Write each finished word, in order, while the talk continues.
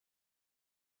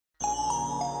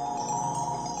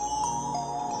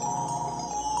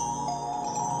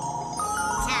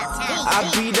I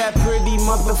be that pretty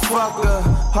motherfucker.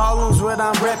 Harlem's what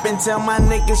I'm reppin'. Tell my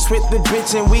niggas hit the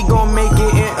bitch and we gon' make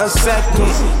it in a second.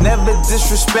 Never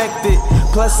disrespected.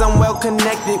 Plus I'm well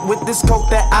connected with this coke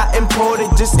that I imported.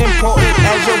 Just important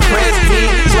as your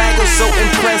president. Swagger so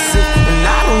impressive. And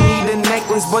I don't need a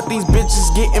necklace, but these bitches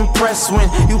get impressed when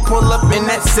you pull up in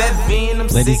that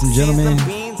 7. Ladies and gentlemen,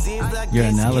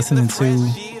 you're now listening to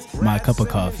My Cup of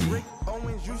Coffee.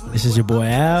 This is your boy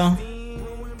Al.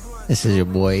 This is your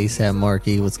boy ASAP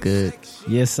Marky. What's good?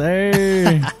 Yes,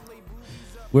 sir.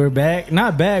 We're back.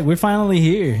 Not back. We're finally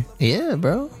here. Yeah,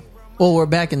 bro. Well, we're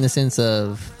back in the sense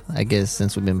of, I guess,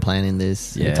 since we've been planning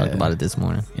this. We talked about it this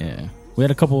morning. Yeah. We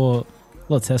had a couple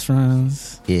little test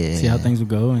runs. Yeah. See how things would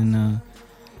go.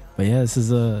 But yeah, this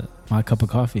is My Cup of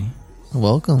Coffee.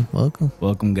 Welcome,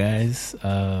 guys.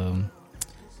 Man,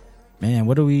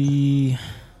 what do we...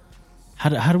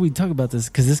 How do we talk about this?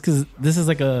 Because this is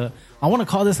like I want to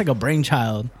call this like a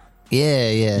brainchild.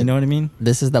 Yeah. You know what I mean?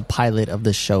 This is the pilot of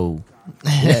the show.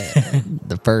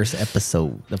 The first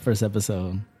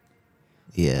episode.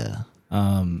 Yeah.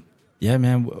 Yeah,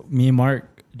 man. Me and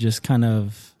Mark just kind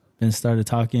of started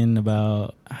talking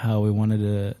about how we wanted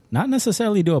to not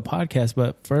necessarily do a podcast,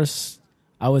 but first,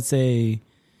 I would say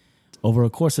over a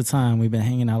course of time, we've been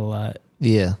hanging out a lot.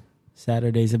 Yeah.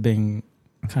 Saturdays have been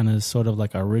kind of sort of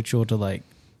like a ritual to like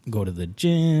go to the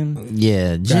gym.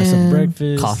 Yeah, grab some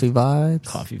breakfast. Coffee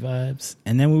vibes.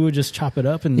 And then we would just chop it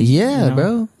up and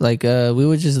bro. Like we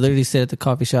would just literally sit at the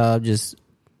coffee shop, just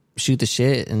shoot the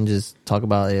shit and just talk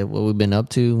about what we've been up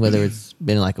to, whether it's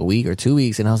been like a week or 2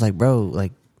 weeks. And I was like, bro,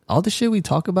 like all the shit we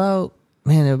talk about,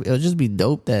 man, it'll just be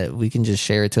dope that we can just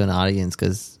share it to an audience,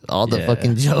 because all the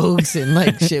fucking jokes and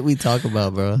like shit we talk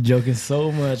about, bro. Joking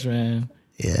so much, man.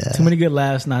 Yeah. Too many good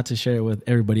laughs not to share it with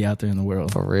everybody out there in the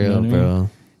world. For real, bro.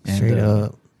 Straight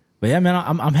up. But yeah, man,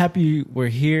 I'm happy we're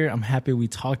here. I'm happy we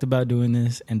talked about doing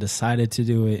this and decided to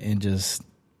do it and just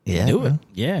do it.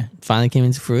 Yeah. Finally came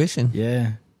into fruition.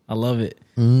 Yeah. I love it.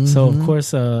 Mm-hmm. So, of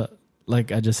course,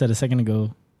 like I just said a second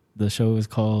ago, the show is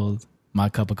called My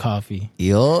Cup of Coffee.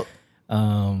 Yup.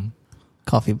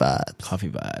 Coffee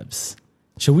vibes.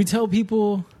 Should we tell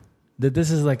people that this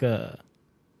is like a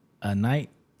night?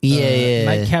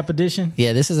 Nightcap edition.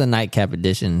 Yeah, this is a nightcap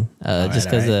edition. Just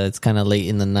because it's kind of late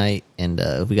in the night, and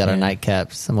we got our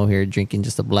nightcaps. I'm over here drinking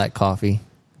just a black coffee.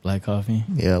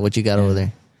 Yeah, what you got over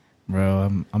there,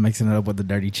 bro? I'm mixing it up with the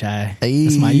dirty chai.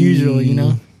 That's my usual, you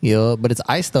know. Yeah, but it's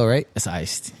iced though, right? It's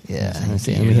iced. Yeah, let me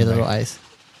see. Let me hear the little ice.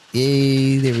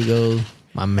 Yay! There we go,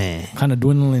 my man. Kind of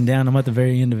dwindling down. I'm at the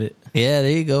very end of it. Yeah,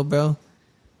 there you go, bro.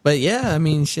 But yeah, I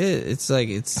mean, shit. It's like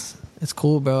it's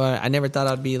cool, bro. I never thought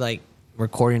I'd be like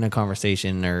recording a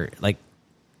conversation or like,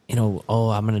 I'm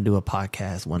gonna do a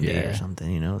podcast one day or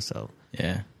something, so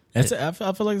I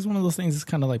feel like it's one of those things that's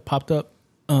kind of like popped up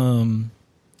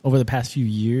over the past few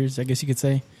years, I guess you could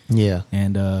say.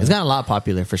 And it's gotten a lot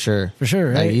popular for sure,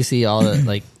 right? Like, you see all the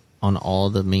like on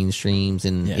all the mainstreams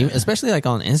and even, especially like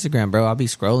on Instagram, bro. I'll be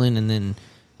scrolling and then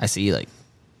I see like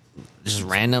just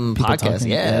random people podcasts,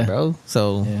 talking, bro.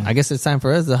 So I guess it's time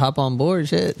for us to hop on board,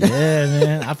 shit. Yeah,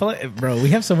 man. I feel like, bro, we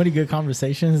have so many good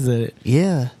conversations that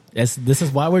this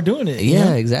is why we're doing it.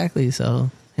 Yeah, exactly. So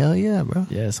hell yeah, bro.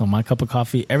 Yeah. So My Cup of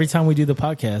Coffee. Every time we do the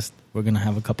podcast, we're gonna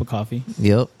have a cup of coffee.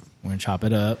 Yep. We're gonna chop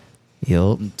it up.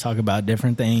 Yep. Talk about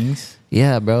different things.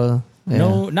 Yeah, bro. Yeah.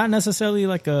 No, not necessarily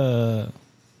like a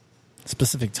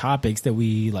specific topics that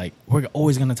we like. We're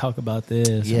always going to talk about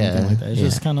this. Yeah, like that. It's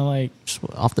just kind of like just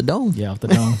off the dome. Yeah, off the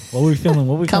dome. What we feeling?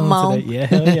 What we come on today? Yeah,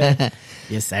 hell yeah.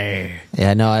 Yes, sir.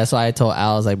 Yeah, no, that's why I told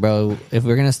Al, I was like, bro, if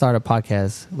we're gonna start a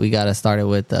podcast, we gotta start it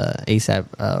with ASAP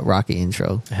Rocky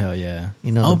intro. Hell yeah. The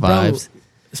vibes. Bro,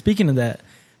 speaking of that,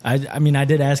 I mean, I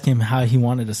did ask him how he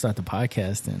wanted to start the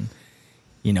podcast, and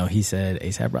he said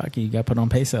ASAP Rocky, you got to put on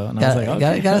Peso, and I was like,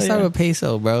 okay, gotta start with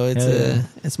Peso, bro.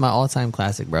 It's my all time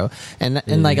classic, bro. And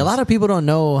like a lot of people don't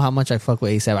know how much I fuck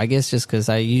with ASAP. I guess just because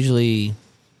he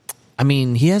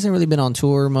hasn't really been on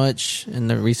tour much in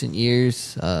the recent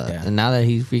years, and now that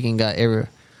he's freaking got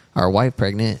our wife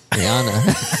pregnant,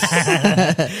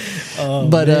 Rihanna.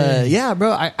 Yeah,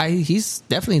 bro, he's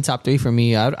definitely top 3 for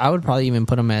me. I would probably even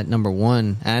put him at number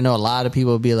 1. And I know a lot of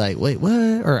people would be like, wait, what?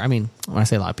 Or I mean, when I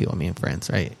say a lot of people, I mean friends,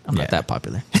 right? I'm not that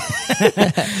popular.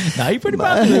 Nah, you're pretty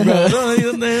popular, bro.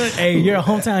 Hey, you're a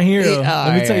hometown hero.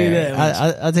 Let me tell you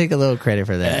that. I'll take a little credit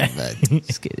for that. But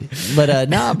just kidding. But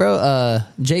nah, bro,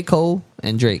 J. Cole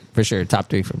and Drake for sure, top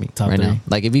 3 for me right now.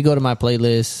 Like if you go to my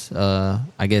playlist,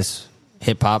 I guess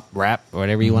hip hop, rap, or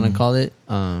whatever you want to call it.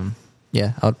 I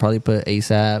would probably put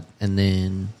ASAP, and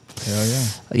then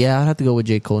I'd have to go with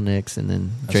J. Cole next, and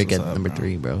then Drake at number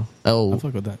 3, bro. Oh, I'll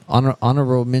fuck with that.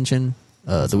 Honorable mention,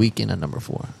 The Weeknd at number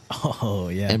 4. Oh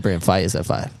yeah, and Brent Fayez at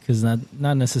 5. Because not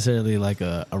necessarily like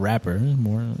a rapper,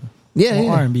 more Yeah,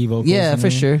 R&B vocals. Yeah, for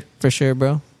sure,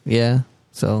 bro. Yeah,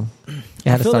 so you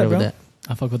had to start with that.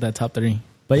 I fuck with that top 3.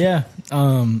 But yeah,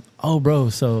 bro.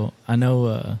 So I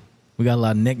know we got a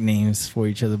lot of nicknames for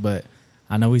each other, but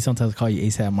I know we sometimes call you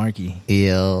ASAP Marky.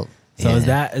 Yeah. So is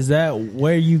that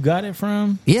where you got it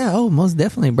from? Yeah, most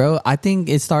definitely, bro. I think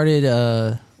it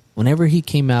started whenever he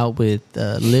came out with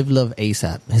Live Love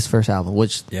ASAP, his first album,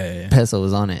 which Peso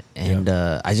was on it. And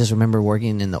I just remember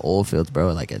working in the oil fields,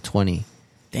 bro, like at 20.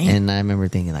 Damn. And I remember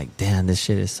thinking like, damn, this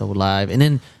shit is so live. And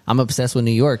then I'm obsessed with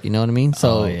New York, you know what I mean?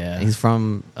 So he's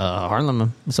from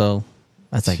Harlem. So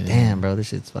that's like, damn, bro, this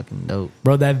shit's fucking dope.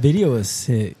 Bro, that video is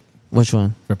sick. Which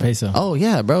one? For Peso. Oh,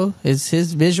 yeah, bro. It's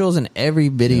his visuals in every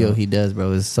video he does,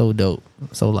 bro. Is so dope.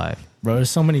 So live. Bro, there's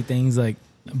so many things like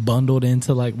bundled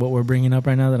into like what we're bringing up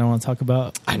right now that I want to talk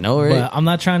about. I know, right? But I'm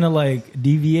not trying to like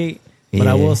deviate. But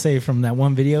I will say from that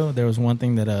one video, there was one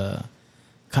thing that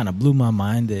kind of blew my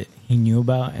mind that he knew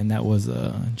about, and that was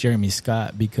Jeremy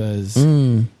Scott, because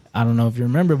I don't know if you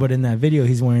remember, but in that video,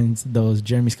 he's wearing those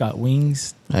Jeremy Scott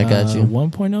wings. I got you.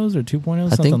 1.0s or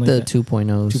 2.0s? I think like the that.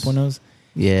 2.0s. 2.0s.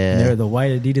 Yeah. They were the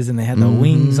white Adidas, and they had the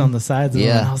wings on the sides of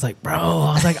them. And I was like, bro,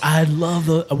 I love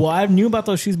those. Well, I knew about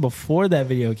those shoes before that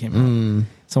video came out.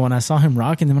 So when I saw him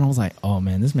rocking them, I was like, oh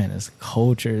man, this man is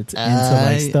cultured into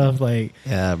like stuff like,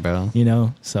 yeah, bro. You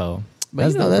know, so.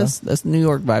 But that's New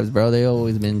York vibes, bro. They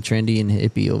always been trendy and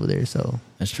hippie over there, so.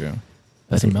 That's true.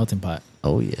 That's a melting pot.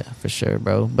 Oh yeah, for sure,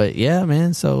 bro. But yeah,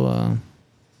 man. So,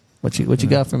 what you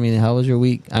got for me? How was your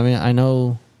week? I mean, I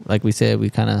know, like we said, we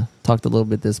kind of talked a little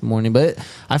bit this morning, but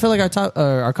I feel like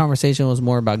our conversation was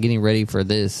more about getting ready for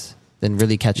this than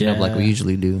really catching up like we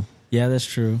usually do. Yeah, that's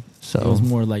true. So it was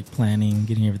more like planning,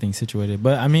 getting everything situated.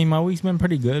 But I mean, my week's been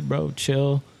pretty good, bro.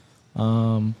 Chill.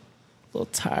 A little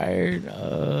tired.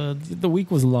 The week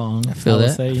was long. I feel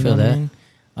that. Say, you know what I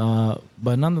mean?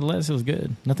 But nonetheless, it was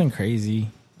good. Nothing crazy.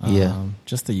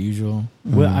 Just the usual.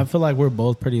 I feel like we're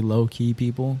both pretty low key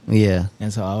people. Yeah.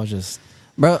 And so I was just,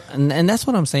 bro, and that's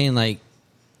what I'm saying. Like,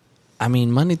 I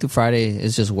mean, Monday through Friday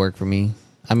is just work for me.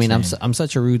 I mean, I'm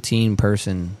such a routine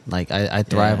person. Like, I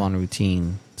thrive on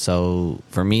routine. So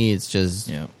for me, it's just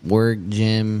work,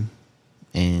 gym,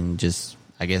 and just,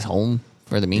 I guess, home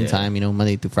for the meantime, you know,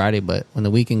 Monday through Friday. But when the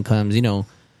weekend comes, you know,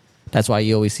 that's why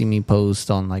you always see me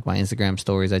post on like my Instagram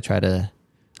stories.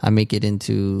 I make it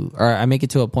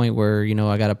to a point where, you know,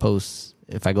 I got to post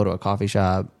if I go to a coffee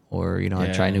shop or, you know,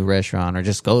 I try a new restaurant or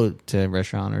just go to a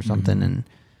restaurant or something and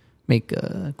make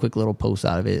a quick little post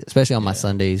out of it, especially on my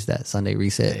Sundays, that Sunday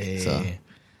reset. Hey, so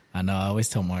I know I always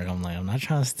tell Mark, I'm like, I'm not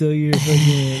trying to steal your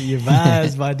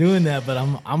vibes by doing that, but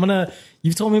I'm gonna,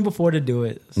 you've told me before to do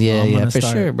it. So yeah, for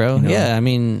sure, bro. You know? Yeah. I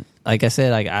mean, like I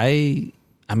said, like I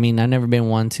mean, I've never been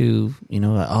one to, you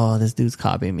know, like, oh, this dude's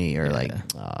copying me or like,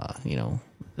 you know,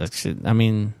 that shit. I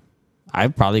mean,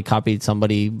 I've probably copied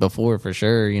somebody before for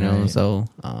sure, you know. Right. So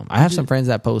I have some friends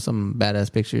that post some badass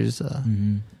pictures.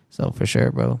 So for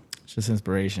sure, bro. It's just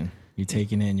inspiration. You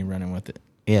taking it and you're running with it.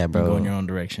 Yeah, bro. You go in your own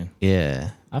direction. Yeah.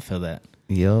 I feel that.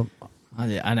 Yep.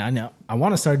 I know. I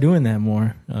want to start doing that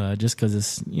more just because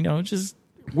it's, you know, just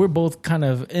we're both kind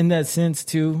of in that sense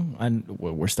too.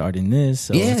 We're starting this.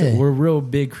 So we're real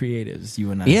big creatives,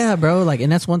 you and I. Yeah, bro. Like,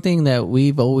 and that's one thing that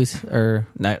we've always, or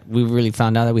that we've really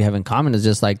found out that we have in common is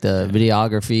just like the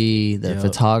videography, the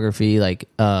photography. Like,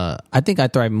 I think I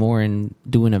thrive more in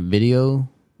doing a video,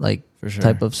 like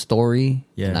type of story.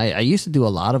 Yeah. And I used to do a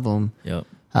lot of them. Yep.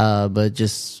 But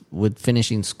just with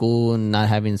finishing school and not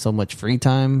having so much free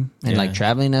time and like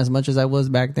traveling as much as I was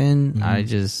back then, I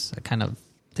kind of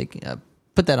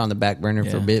put that on the back burner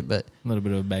for a bit, but a little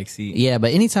bit of a backseat. Yeah,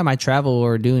 but anytime I travel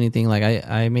or do anything, like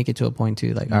I make it to a point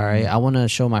too, like, all right, I want to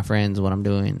show my friends what I'm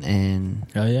doing and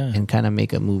and kind of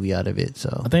make a movie out of it. So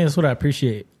I think that's what I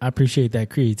appreciate. I appreciate that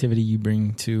creativity you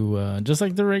bring to just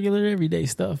like the regular everyday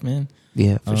stuff, man.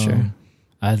 Yeah, for sure.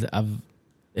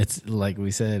 It's like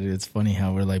we said, it's funny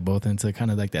how we're like both into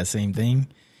kind of like that same thing.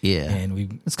 Yeah,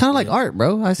 and it's kind of like art,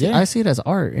 bro. I see it as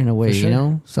art in a way, you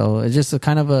know. So it's just a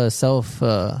kind of a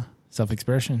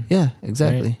self-expression. Yeah,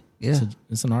 exactly. Right? Yeah,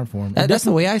 it's an art form. That's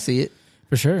the way I see it.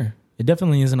 For sure, it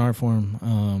definitely is an art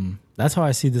form. That's how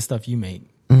I see the stuff you make.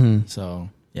 So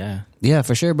yeah,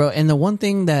 for sure, bro. And the one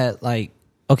thing that, like,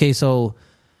 okay, so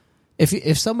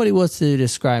if somebody was to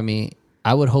describe me,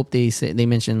 I would hope they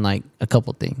mention like a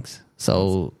couple things.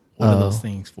 So what are those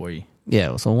things for you?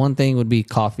 Yeah, so one thing would be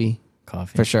coffee.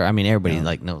 Coffee. For sure. I mean, everybody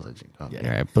like knows I drink coffee.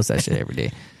 Yeah. I post that shit every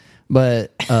day.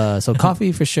 But so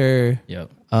coffee for sure.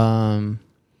 Yep.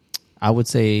 I would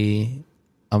say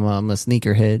I'm a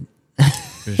sneakerhead.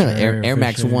 Air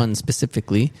Max 1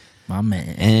 specifically. My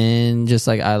man. And just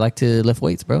like I like to lift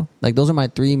weights, bro. Like those are my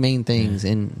 3 main things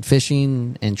in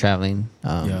fishing and traveling.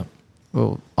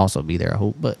 We'll also be there, I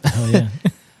hope. But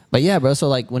but yeah, bro. So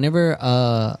like whenever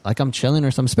like I'm chilling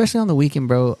or something, especially on the weekend,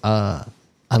 bro, I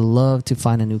love to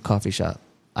find a new coffee shop.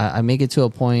 I make it to a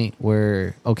point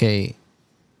where, okay,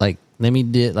 like let me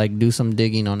do some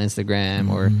digging on Instagram,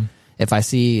 or if I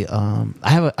see I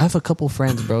have a couple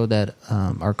friends, bro, that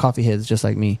are coffee heads just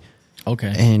like me.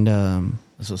 Okay. And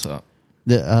that's what's up.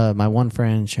 My one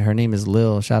friend, her name is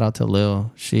Lil. Shout out to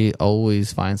Lil. She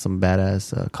always finds some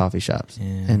badass coffee shops,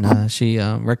 and she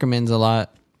recommends a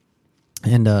lot.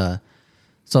 And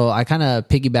so I kind of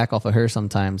piggyback off of her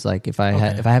sometimes. Like if I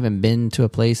haven't been to a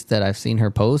place that I've seen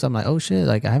her post, I'm like, oh shit,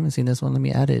 like I haven't seen this one, let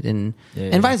me add it, and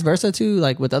vice versa too.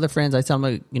 Like with other friends, I tell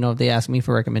them, like, you know, if they ask me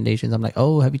for recommendations, I'm like,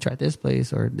 oh, have you tried this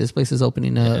place, or this place is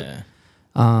opening up.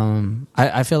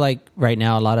 I feel like right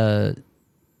now a lot of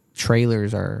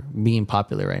trailers are being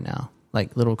popular right now,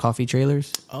 like little coffee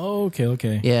trailers. Oh,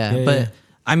 okay. Yeah.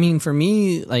 I mean, for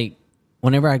me, like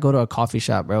whenever I go to a coffee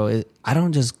shop, bro, I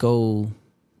don't just go.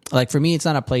 Like for me, it's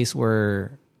not a place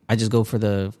where I just go for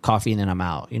the coffee and then I'm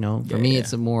out. You know, for me,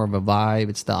 it's more of a vibe.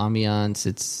 It's the ambiance.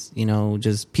 It's, you know,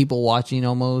 just people watching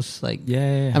almost. Like,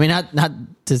 I mean, not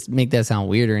to make that sound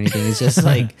weird or anything. It's just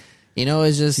like, you know,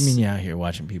 it's just. You mean you're out here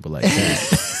watching people like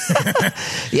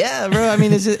that? Yeah, bro. I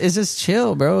mean, it's just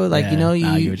chill, bro. Like, you know,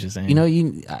 I get what you're saying. You know,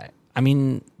 I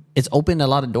mean, it's opened a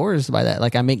lot of doors by that.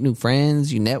 Like I make new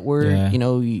friends, you network, you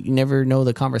know, you never know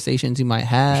the conversations you might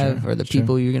have or the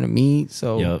people you're going to meet.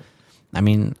 So, I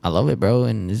mean, I love it, bro.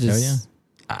 And it's just,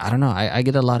 I don't know. I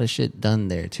get a lot of shit done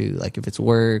there too. Like if it's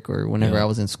work or whenever I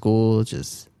was in school,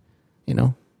 just, you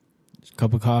know, just a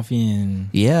cup of coffee and.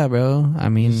 Yeah, bro. I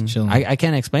mean, I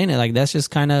can't explain it. Like that's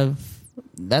just kind of,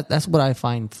 that's what I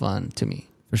find fun to me.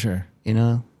 For sure. You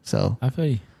know? So. I feel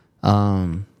you.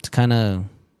 To kind of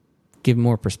give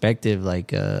more perspective,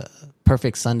 like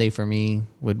perfect Sunday for me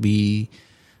would be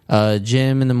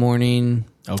gym in the morning.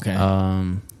 Okay.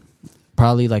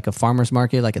 Probably like a farmer's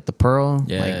market, like at the Pearl.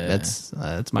 Yeah, like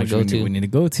that's my go-to. We need to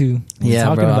go to.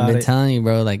 Yeah, bro. I've been telling you,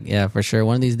 bro. Like, yeah, for sure.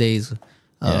 One of these days,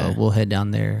 we'll head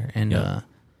down there and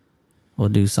we'll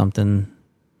do something.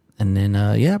 And then,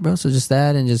 bro. So just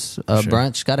that and just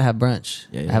brunch. Got to have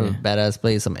brunch. Have a badass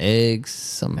plate, some eggs,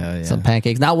 some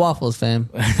pancakes. Not waffles, fam.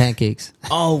 Pancakes.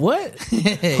 Oh, what?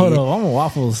 Hold on. I'm a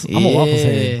waffles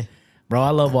head. Bro, I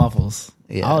love waffles.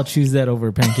 Yeah. I'll choose that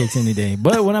over pancakes any day.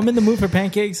 But when I'm in the mood for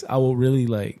pancakes, I will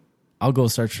really I'll go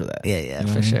search for that. Yeah, you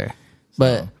know for sure.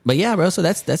 But yeah, bro. So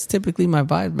that's typically my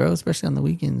vibe, bro. Especially on the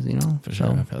weekends, you know. For sure,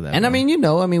 I feel that. And bro. I mean, you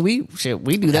know, we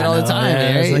do that all the time.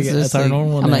 Yeah, right? That's our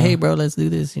normal. I'm like, hey, bro, let's do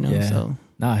this. You know. Yeah. So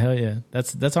nah, hell yeah.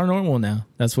 That's our normal now.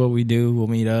 That's what we do. We'll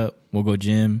meet up. We'll go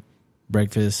gym,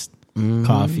 breakfast,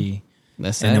 coffee,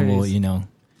 and then we'll, you know,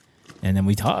 and then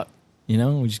we talk. You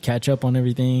know, we just catch up on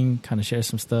everything, kind of share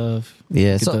some stuff.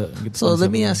 Yeah. So let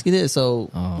me ask you this. So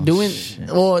doing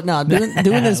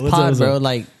this pod, bro,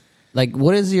 like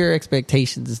what is your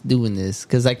expectations doing this?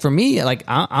 Because like for me, like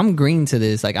I'm green to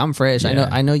this. Like I'm fresh. Yeah.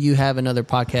 I know you have another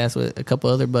podcast with a couple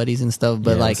other buddies and stuff,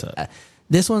 but like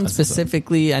this one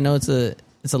specifically, I know it's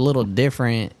a little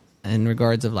different in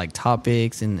regards of like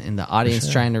topics and the audience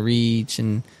trying to reach.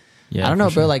 And I don't know,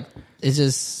 bro. Like it's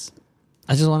just.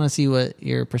 I just want to see what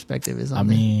your perspective is on I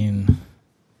mean,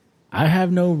 I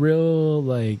have no real,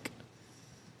 there's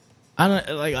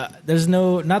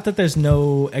not that there's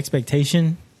no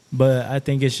expectation, but I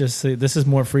think it's just, this is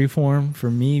more free form for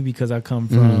me because I come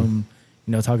from,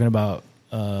 you know, talking about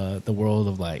the world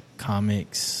of like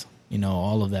comics, you know,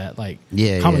 all of that, like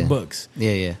comic books.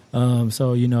 Yeah.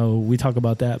 So, you know, we talk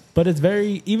about that, but it's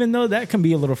even though that can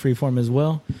be a little free form as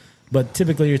well. But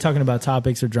typically, you're talking about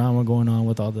topics or drama going on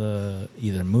with all the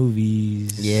either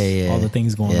movies, all the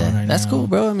things going on right now. That's cool,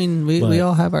 bro. I mean, we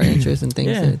all have our interests and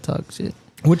things to talk shit,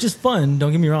 which is fun.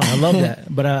 Don't get me wrong, I love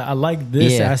that. But I like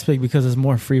this aspect because it's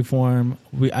more free form.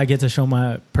 I get to show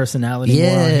my personality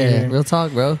more on here. Real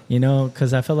talk, bro. You know,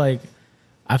 because I feel like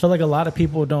a lot of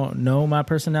people don't know my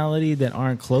personality that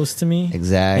aren't close to me.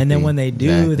 Exactly. And then when they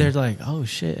do, they're like, "Oh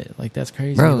shit, like that's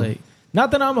crazy." Bro. Like,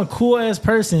 not that I'm a cool ass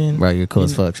person, bro. You're cool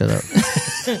as fuck. Shut up.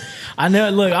 I know.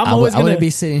 Look, I wouldn't be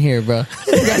sitting here, bro.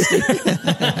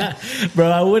 Bro,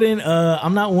 I wouldn't.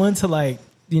 I'm not one to like,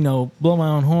 you know, blow my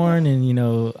own horn, and you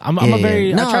know, I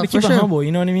try to keep it humble.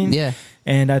 You know what I mean? Yeah.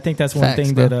 And I think that's one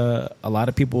thing that a lot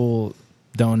of people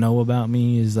don't know about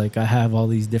me is like I have all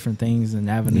these different things and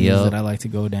avenues that I like to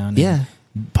go down. Yeah.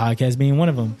 Podcast being one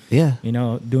of them. Yeah. You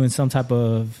know, doing some type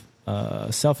of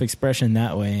self-expression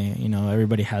that way. You know,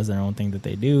 everybody has their own thing that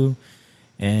they do,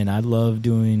 And I love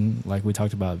doing, like we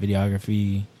talked about,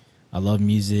 videography. I love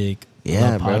music.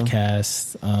 Yeah, I love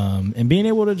podcasts. And being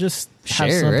able to just have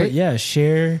share, something. right? Yeah,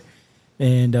 share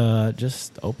and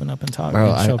just open up and talk.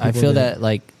 Bro, and show I people feel that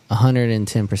like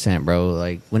 110%, bro.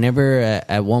 Like whenever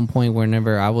at one point,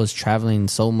 whenever I was traveling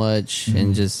so much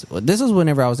and just, this was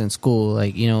whenever I was in school,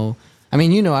 like, you know, I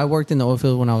mean, you know, I worked in the oil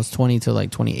field when I was 20 to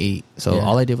like 28. So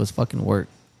all I did was fucking work.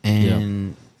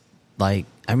 And like,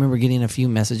 I remember getting a few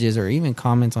messages or even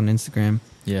comments on Instagram.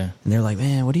 Yeah. And they're like,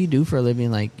 man, what do you do for a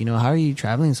living? Like, you know, how are you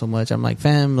traveling so much? I'm like,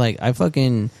 fam, like I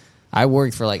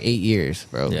worked for like 8 years,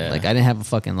 bro. Yeah. Like I didn't have a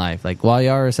fucking life. Like while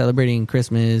y'all were celebrating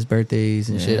Christmas, birthdays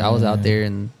and shit, I was out there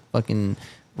in fucking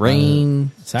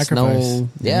rain, sacrifice. snow.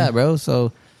 Yeah, bro.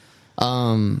 So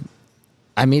I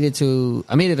made it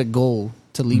a goal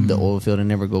to leave the oil field and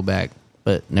never go back.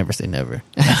 But never say never.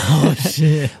 Oh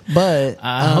shit! But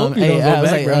I hope you don't go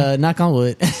back, bro. Knock on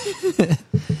wood.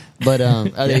 But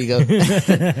there you go.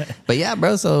 But yeah,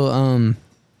 bro. So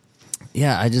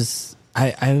yeah,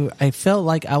 I felt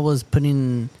like I was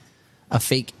putting a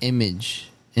fake image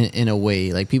in a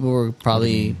way. Like people were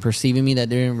probably perceiving me that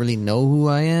they didn't really know who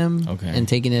I am, and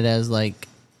taking it as like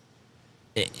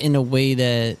in a way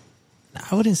that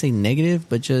I wouldn't say negative,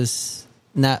 but just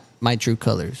not my true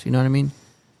colors. You know what I mean?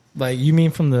 Like, you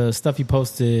mean from the stuff you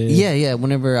posted? Yeah.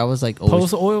 Whenever I was like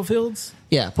post oil fields.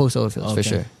 Yeah, post oil fields for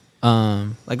sure.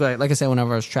 Like I said,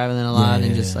 whenever I was traveling a lot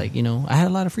and just like, you know, I had a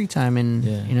lot of free time and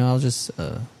you know, I was just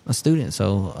a student.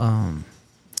 So,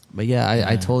 but yeah,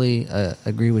 I totally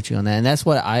agree with you on that, and that's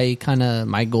what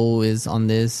my goal is on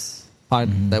this pod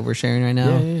that we're sharing right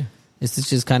now. Yeah. Is to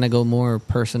just kind of go more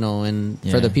personal, and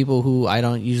for the people who I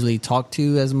don't usually talk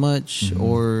to as much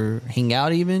or hang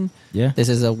out even, this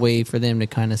is a way for them to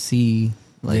kind of see,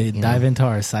 like, they dive into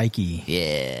our psyche.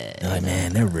 Yeah, they're like,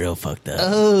 man, they're real fucked up.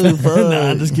 Oh, fuck. No,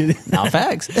 I'm just kidding. No,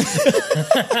 facts.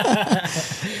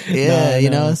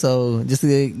 You know, so just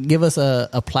to give us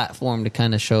a platform to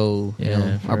kind of show, you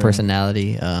know, our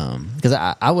personality. Because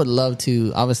I would love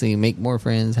to obviously make more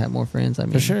friends, have more friends. I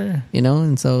mean, for sure, you know,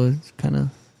 and so it's kind of.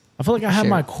 I feel like I have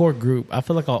my core group. I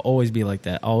feel like I'll always be like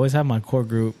that. I always have my core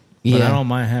group, but I don't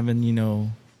mind having, you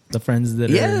know, the friends that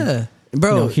are,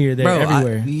 bro, you know, here, there,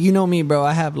 everywhere. You know me, bro.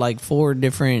 I have like 4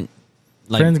 different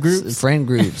like friend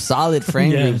groups, solid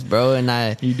friend groups, bro.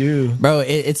 And you do, bro.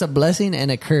 It's a blessing and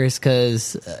a curse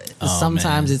because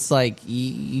sometimes it's like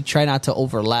you try not to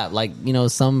overlap. Like, you know,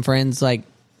 some friends like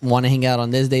want to hang out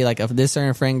on this day, like this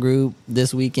certain friend group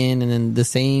this weekend, and then the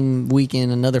same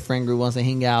weekend another friend group wants to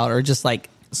hang out, or just like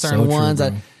certain ones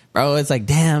that, bro, it's like,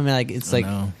 damn, like it's like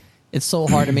it's so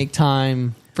hard to make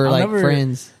time for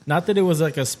friends. Not that it was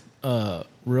like a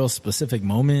real specific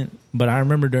moment, but I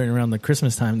remember around the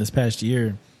Christmas time this past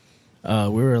year, we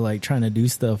were like trying to do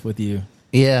stuff with you,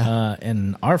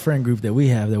 and our friend group that we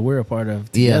have that we're a part of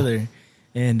together,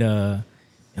 and you're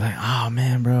like, oh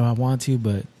man, bro, I want to,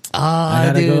 but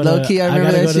dude, low key, I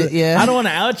remember that shit. Yeah, I don't want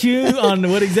to out you on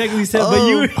what exactly you said, but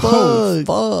you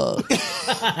fuck.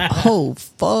 Oh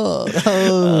fuck!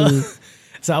 Oh.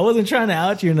 So I wasn't trying to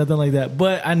out you or nothing like that,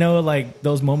 but I know like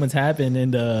those moments happen,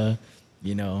 and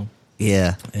you know,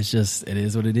 it's just, it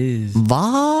is what it is.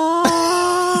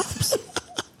 Vibes.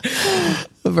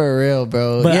 For real,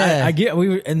 bro. But I get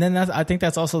and then I think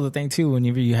that's also the thing too.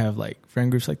 Whenever you have like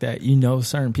friend groups like that, you know,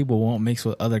 certain people won't mix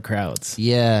with other crowds.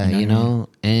 Yeah, you know,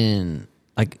 and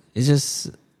like it's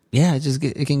just. Yeah,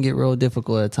 it can get real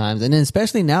difficult at times, and then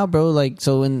especially now, bro. Like,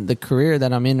 so in the career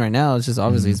that I'm in right now, it's just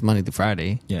obviously it's Monday through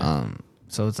Friday. Yeah.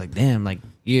 So it's like, damn, like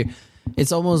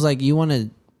it's almost like you want to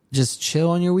just chill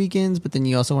on your weekends, but then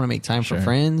you also want to make time for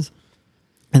friends,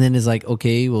 and then it's like,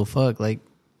 okay, well, fuck, like,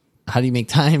 how do you make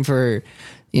time for,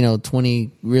 you know,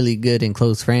 20 really good and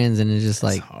close friends? And it's just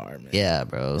like, hard, man. Yeah,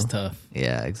 bro, it's tough.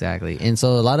 Yeah, exactly. And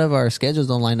so a lot of our schedules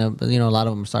don't line up. You know, a lot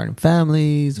of them are starting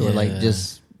families or like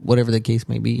just. Whatever the case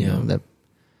may be, you know, that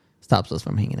stops us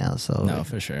from hanging out. So no,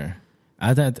 for sure.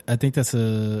 I think that's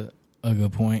a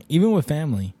good point. Even with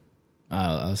family,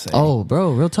 I'll say. Oh,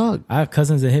 bro, real talk. I have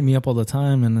cousins that hit me up all the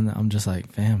time, and then I'm just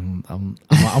like, fam, I'm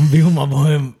be with my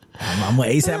boy. I'm with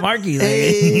ASAP Marky. Like,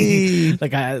 hey.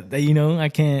 like you know, I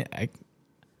can't. I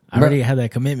already had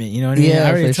that commitment. You know what I mean? I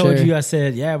already told you. I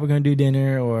said, yeah, we're gonna do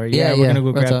dinner, or we're gonna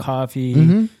go grab coffee.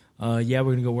 Mm-hmm. We're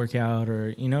gonna go work out,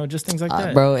 or, you know, just things like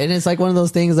that, bro. And it's like one of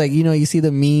those things, like, you know, you see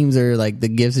the memes or like the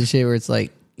gifs and shit where it's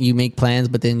like you make plans,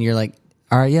 but then you're like,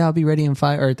 all right, I'll be ready in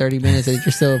 5 or 30 minutes, and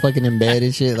you're still fucking in bed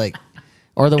and shit. Like,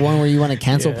 or the one where you want to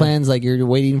cancel plans, like you're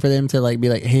waiting for them to like be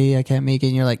like, hey, I can't make it,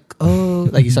 and you're like, oh,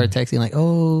 like you start texting like,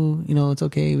 oh, you know, it's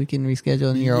okay, we can reschedule,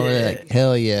 and you're over there like,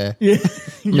 hell yeah, you're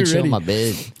I'm gonna chill ready. in my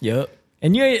bed. Yep.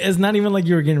 And it's not even like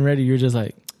you were getting ready. You're just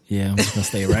like, Yeah, I'm just gonna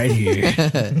stay right here.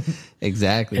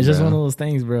 Exactly. It's bro. just one of those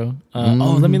things, bro.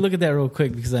 Oh, let me look at that real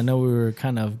quick because I know we were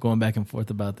kind of going back and forth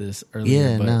about this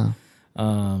earlier. Yeah,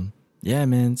 but, yeah,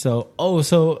 man. So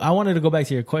I wanted to go back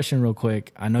to your question real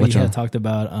quick. I know Which you had one? talked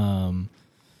about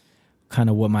kind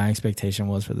of what my expectation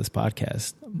was for this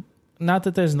podcast. Not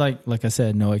that there's like I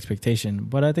said, no expectation,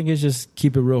 but I think it's just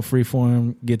keep it real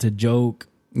freeform, get to joke,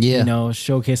 Yeah. you know,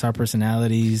 showcase our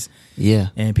personalities, Yeah.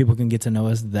 and people can get to know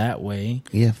us that way.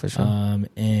 Yeah, for sure.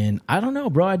 And I don't know,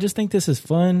 bro. I just think this is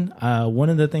fun. One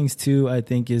of the things too, I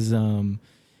think, is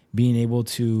being able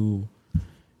to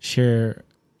share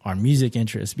our music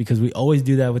interests, because we always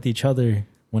do that with each other.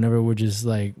 Whenever we're just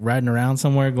like riding around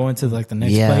somewhere, going to like the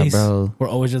next place, bro. we're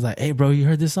always just like, "Hey, bro, you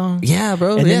heard this song?" Yeah,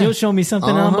 bro. And yeah. then you'll show me something,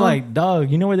 and I'm Uh-huh. like, "Dog,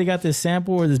 you know where they got this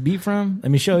sample or this beat from? Let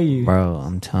me show you." Bro,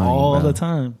 I'm telling you, All bro. the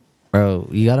time. Bro,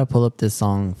 you gotta pull up this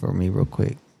song for me real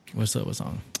quick. What's up? What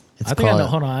song? It's I think I know. called-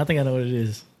 Hold on, I think I know what it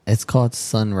is. It's called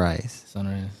Sunrise.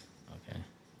 Sunrise. Okay.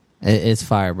 It's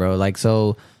fire, bro. Like,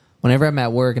 so whenever I'm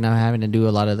at work and I'm having to do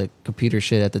a lot of the computer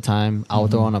shit at the time, I'll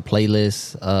throw on a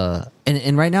playlist.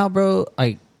 And right now, bro,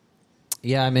 like,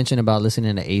 yeah, I mentioned about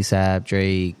listening to ASAP,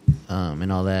 Drake,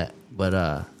 and all that,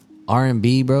 but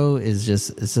R&B, bro, it's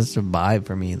just a vibe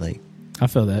for me. Like, I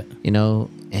feel that. you know,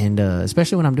 and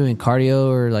especially when I'm doing cardio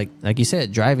or like you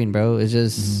said, driving, bro. It's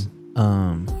just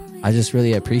I just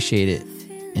really appreciate it,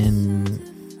 and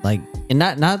like, and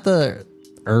not the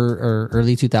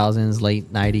early 2000s,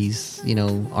 late 90s, you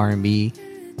know, R&B,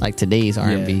 like today's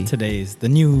R&B. Yeah, today's the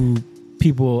new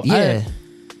people. Yeah,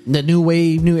 the new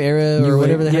wave, new era, New or wave.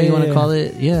 whatever the hell Yeah, you want to yeah. call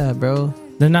it. Yeah, bro.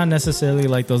 They're not necessarily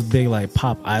like those big like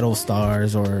pop idol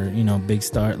stars or, you know, big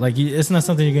star. Like, it's not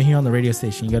something you can hear on the radio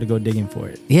station. You got to go digging for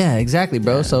it. Yeah, exactly,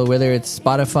 bro. Yeah. So whether it's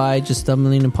Spotify, just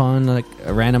stumbling upon like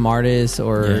a random artist,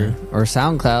 or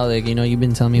SoundCloud, like, you know, you've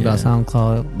been telling me about Yeah.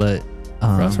 SoundCloud, but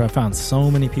That's where I found so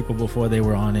many people before they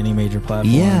were on any major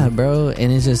platform. yeah, bro.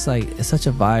 And it's just like, it's such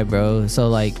a vibe, bro. So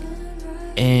like,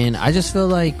 and I just feel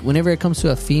like whenever it comes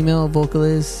to a female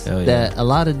vocalist, Hell yeah. that a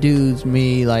lot of dudes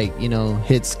may like, you know,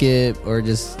 hit skip or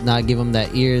just not give them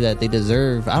that ear that they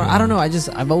deserve. I don't know.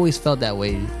 I've always felt that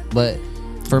way. But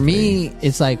for me,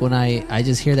 it's like when I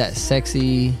just hear that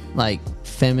sexy, like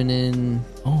feminine.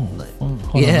 Hold on.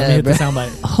 Let me Yeah, hit bro. the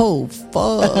soundbite. Oh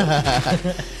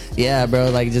fuck. Yeah, bro.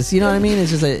 Like, just, you know what I mean?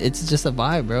 It's just a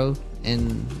vibe, bro.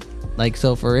 And like,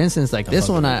 so for instance, like this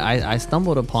one, I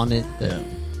stumbled upon it.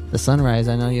 The Sunrise.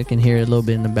 I know you can hear it a little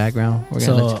bit in the background. We're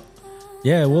gonna let So,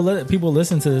 yeah, we'll let people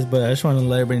listen to this, but I just want to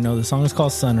let everybody know the song is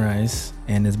called Sunrise,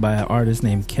 and it's by an artist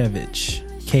named Kevich,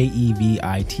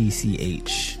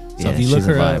 Kevitch. So if you look she's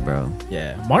her a vibe, up, bro.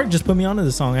 yeah, Mark just put me onto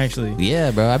the song actually.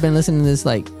 Yeah, bro. I've been listening to this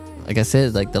like I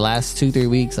said, like the last 2-3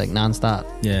 weeks, like nonstop.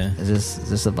 Yeah, It's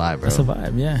just a vibe, bro. it's a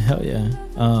vibe. Yeah, hell yeah.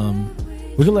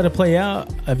 We could let it play out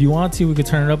if you want to. We could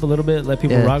turn it up a little bit, let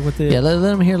people Yeah. rock with it. Yeah, let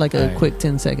them hear like a Alright. quick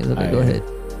 10 seconds. Okay, Alright. go ahead.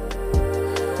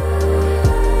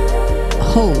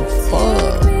 Oh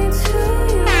fuck.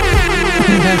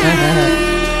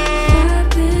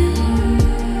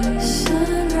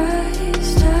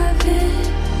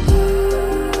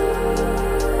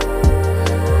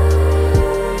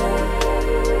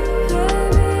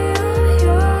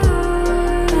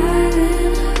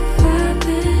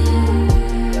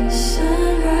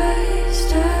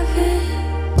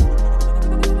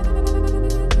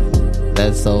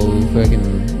 That's so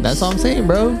freaking. That's all I'm saying,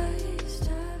 bro.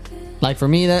 Like for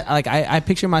me, that like I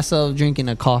picture myself drinking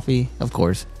a coffee, of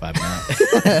course, Vibe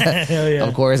out. Hell yeah.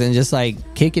 of course, and just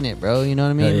like kicking it, bro. You know what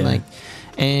I mean? Hell yeah. Like,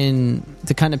 and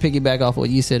to kind of piggyback off what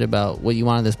you said about what you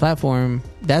want on this platform,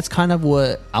 that's kind of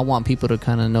what I want people to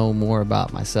kind of know more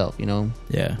about myself. You know,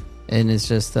 Yeah. and it's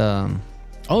just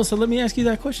Oh, so let me ask you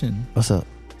that question. what's up?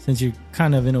 Since you're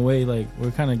kind of in a way like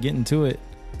we're kind of getting to it.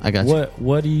 I got you.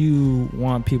 What do you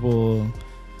want people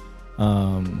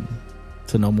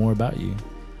to know more about you?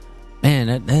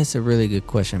 Man, that's a really good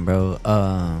question, bro.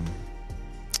 I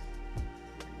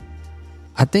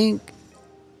think,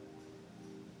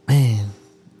 man,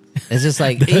 it's just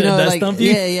like, you know, That like, stumped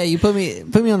you? yeah, you put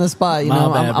me on the spot. You My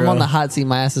know, bad, I'm bro. on the hot seat.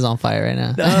 My ass is on fire right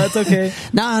now. No, it's okay.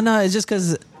 No, it's just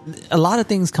because a lot of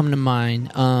things come to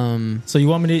mind. So you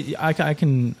want me to? I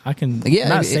can Yeah,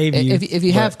 not save you. if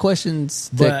you but have questions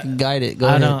but that can guide it. Go I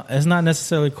ahead. don't. It's not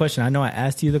necessarily a question. I know I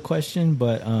asked you the question,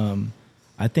 but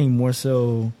I think more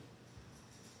so,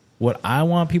 what I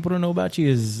want people to know about you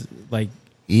is like,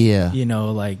 Yeah, you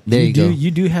know, like There you go. You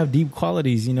do have deep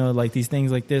qualities, you know, like these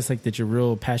things like this, like that you're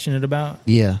real passionate about.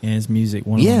 yeah, And it's music.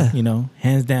 One of Yeah. them, you know,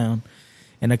 hands down.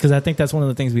 And because I think that's one of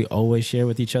the things we always share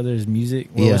with each other is music.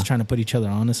 We're Yeah. always trying to put each other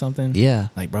onto something. yeah.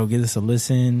 Like, bro, give this a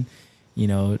listen.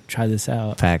 try this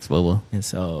out. Facts, Bobo. And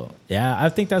so, yeah, I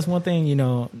think that's one thing,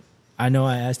 I know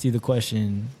I asked you the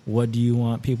question, what do you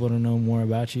want people to know more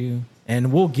about you?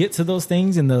 And we'll get to those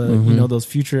things in the, those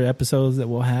future episodes that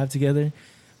we'll have together.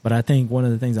 But I think one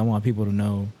of the things I want people to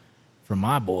know from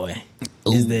my boy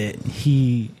is that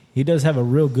he does have a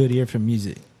real good ear for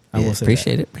music. I will say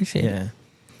appreciate that. it. Appreciate it.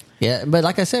 Yeah, but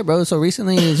like I said, bro, so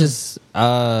recently it's just,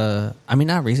 not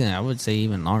recently, I would say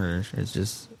even longer. It's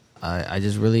just, I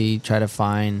just really try to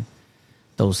find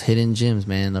those hidden gems,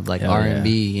 man, of like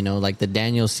R&B, like the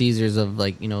Daniel Caesars of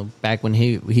like, back when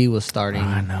he was starting.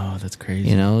 I know, that's crazy.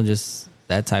 Just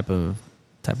that type of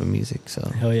music. So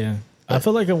hell yeah. I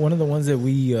feel like one of the ones that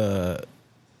we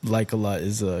like a lot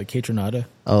is K Tronada.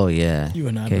 Oh yeah. You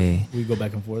and I, we go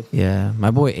back and forth. Yeah.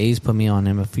 My boy Ace put me on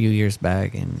him a few years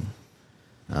back, and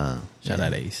shout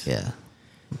out Ace. Yeah.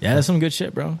 Yeah, that's some good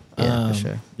shit, bro. Yeah, for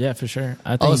sure. Yeah, for sure.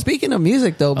 I think, speaking of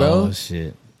music though, bro. Oh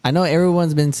shit. I know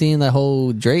everyone's been seeing the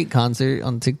whole Drake concert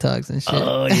on TikToks and shit.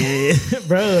 Oh yeah,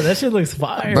 bro, that shit looks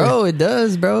fire. Bro, it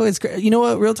does, bro. It's you know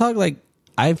what? Real talk, like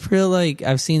I feel like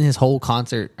I've seen his whole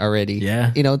concert already.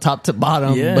 Yeah, top to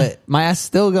bottom. Yeah. But my ass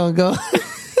still gonna go.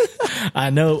 I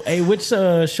know. Hey, which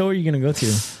show are you gonna go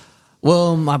to?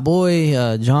 Well, my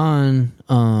boy John.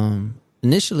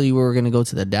 Initially, we were gonna go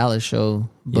to the Dallas show,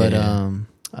 but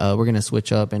we're gonna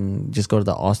switch up and just go to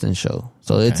the Austin show.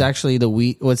 So it's actually the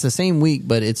week. Well, it's the same week,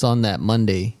 but it's on that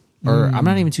Monday. Or I'm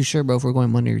not even too sure, bro, if we're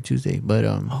going Monday or Tuesday. But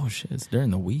oh shit, it's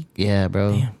during the week. Yeah,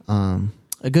 bro. Damn.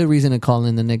 A good reason to call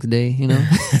in the next day,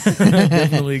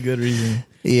 Definitely a good reason.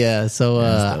 Yeah, so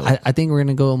I think we're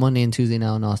gonna go Monday and Tuesday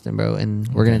now in Austin, bro, and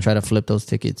we're gonna try to flip those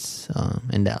tickets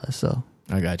in Dallas. So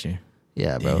I got you.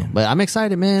 Yeah, bro. Damn. But I'm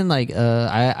excited, man. Like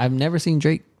I've never seen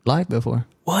Drake live before.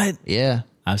 What? Yeah,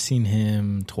 I've seen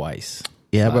him twice.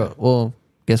 Yeah, bro. Well,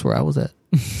 guess where I was at?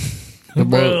 Your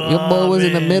boy was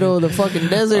in the middle of the fucking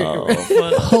desert.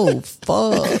 Oh,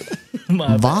 fuck.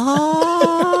 My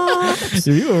vibes.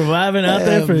 You were vibing out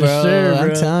there for bro, sure, bro.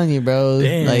 I'm telling you, bro.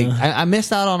 Damn. Like, I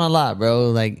missed out on a lot,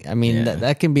 bro. Like, I mean,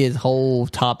 that can be a whole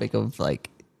topic of, like,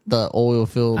 the oil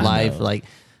field life. Like,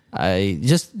 I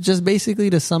just basically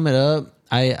to sum it up,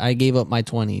 I gave up my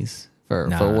 20s for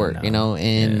work,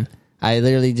 and I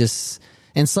literally just...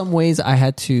 In some ways, I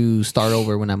had to start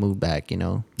over when I moved back,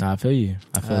 I feel you.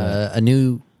 I feel a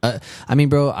new... I mean,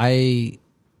 bro, I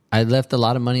left a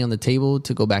lot of money on the table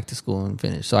to go back to school and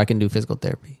finish so I can do physical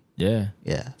therapy. Yeah.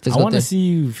 Yeah. I want to see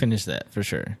you finish that for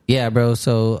sure. Yeah, bro.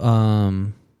 So...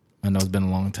 I know it's been a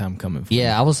long time coming for you.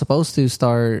 I was supposed to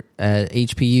start at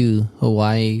HPU,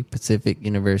 Hawaii Pacific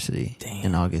University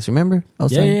in August. Remember? I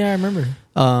remember.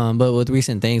 But with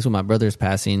recent things, with my brother's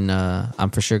passing,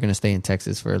 I'm for sure going to stay in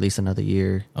Texas for at least another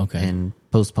year. Okay. And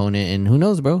postpone it. And who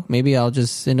knows, bro? Maybe I'll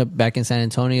just end up back in San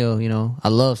Antonio. I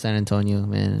love San Antonio,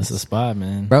 man. It's a spot,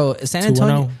 man. Bro, San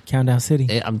Antonio. Countdown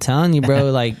City. I'm telling you,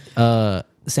 bro, like,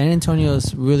 San Antonio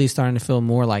is really starting to feel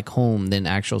more like home than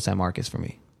actual San Marcos for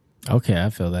me. Okay, I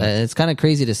feel that. It's kind of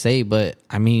crazy to say, but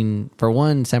I mean, for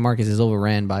one, San Marcos is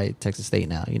overran by Texas State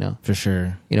now, For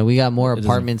sure. We got more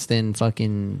apartments than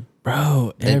fucking...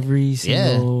 Bro, every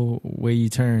single way you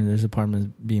turn, there's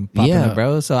apartments being popping up.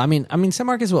 Bro. So, I mean, San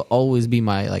Marcos will always be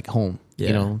my, like, home.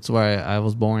 It's where I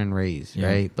was born and raised,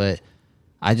 right? But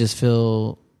I just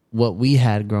feel what we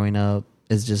had growing up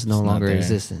is just no longer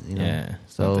existent, Yeah.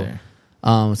 So,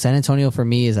 San Antonio for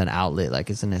me is an outlet.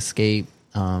 Like, it's an escape.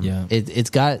 It's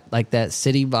got like that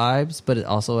city vibes, but it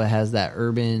also has that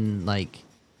urban, like,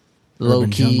 low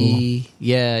key jungle.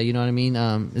 Yeah, you know what I mean.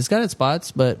 It's got its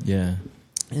spots, but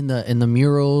in the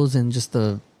murals and just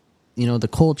the the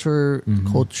culture,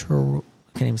 culture. I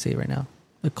can't even say it right now.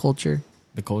 The culture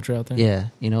out there. Yeah,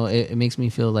 it makes me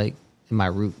feel like in my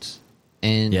roots,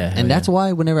 and that's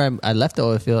why whenever I left the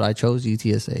oil field, I chose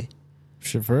UTSA.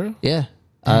 Shit, for real? Yeah,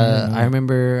 I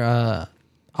remember.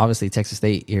 Obviously, Texas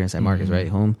State here in San Marcos, right?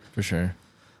 Home. For sure.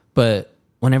 But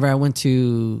whenever I went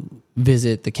to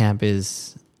visit the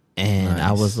campus, and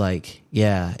I was like,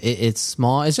 it's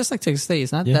small. It's just like Texas State.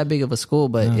 It's not that big of a school,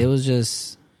 but it was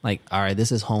just like, all right,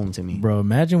 this is home to me. Bro,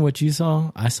 imagine what you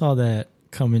saw. I saw that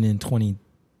coming in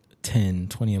 2010,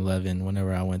 2011,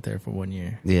 whenever I went there for 1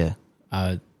 year. Yeah.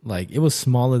 It was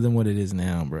smaller than what it is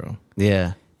now, bro.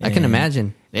 Yeah. I can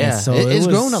imagine. Yeah, so it's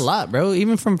grown a lot, bro.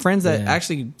 Even from friends that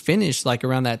actually finished like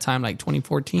around that time, like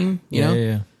 2014. You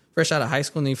know, fresh out of high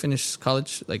school and they finished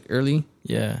college like early.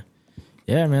 Yeah,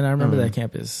 man. I remember that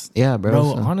campus. Yeah,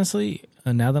 bro. Honestly,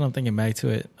 now that I'm thinking back to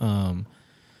it,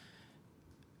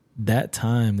 that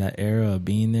time, that era of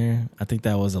being there, I think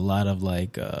that was a lot of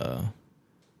like,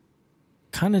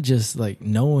 kind of just like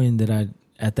knowing that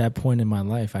at that point in my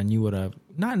life, I knew what I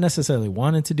not necessarily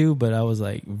wanted to do, but I was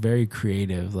like very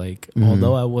creative. Like,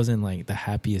 although I wasn't like the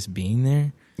happiest being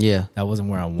there, that wasn't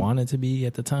where I wanted to be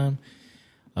at the time.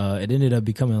 It ended up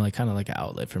becoming like kind of like an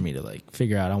outlet for me to like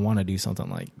figure out I want to do something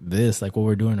like this, like what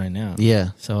we're doing right now.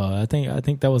 So I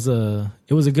think that was a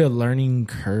good learning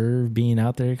curve being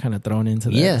out there, kind of thrown into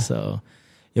that. So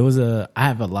I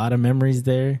have a lot of memories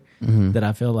there that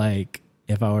I feel like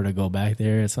if I were to go back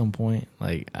there at some point,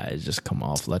 like I just come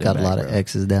all flooded. Got a lot of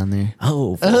exes down there.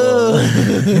 Oh, fuck.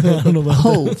 I don't know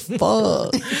about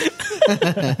fuck.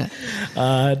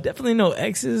 Definitely no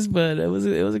exes, but it was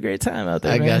a great time out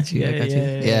there. I man. got you.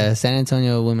 Yeah, San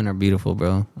Antonio women are beautiful,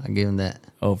 bro. I give them that.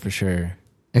 Oh, for sure.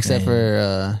 Except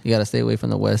for you gotta stay away from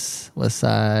the west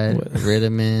side,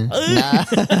 Ritterman.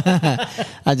 Nah,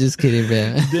 I'm just kidding,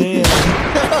 man. Damn.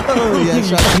 Oh, yeah,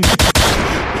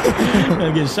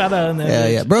 I get shot out in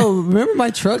that. Yeah, bro. Remember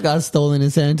my truck got stolen in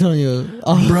San Antonio?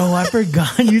 Oh, bro, I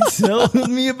forgot you told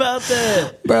me about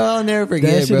that. Bro, I'll never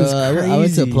forget, bro. I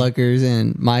went to Pluckers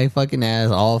and my fucking ass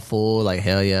all full. Like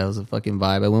hell yeah, it was a fucking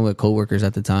vibe. I went with coworkers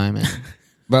at the time, and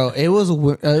bro, it was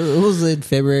in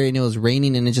February and it was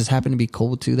raining and it just happened to be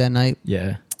cold too that night.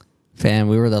 Yeah, fam,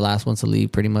 we were the last ones to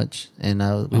leave pretty much, and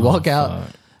we walk out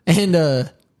and.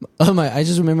 I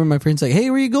just remember my friends like, "Hey,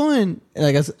 where you going?"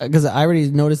 Like, because I already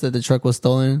noticed that the truck was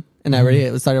stolen, and I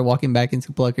already started walking back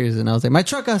into Pluckers, and I was like, "My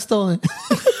truck got stolen."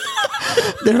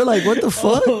 They were like, "What the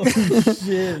fuck?" Oh,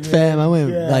 shit, fam, I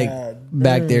went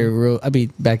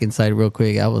back inside real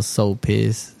quick. I was so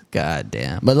pissed. God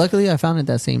damn! But luckily, I found it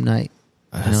that same night.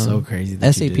 That's so crazy.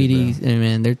 SAPD,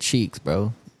 man, they're cheeks,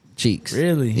 bro. Cheeks.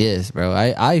 Really? Yes, bro.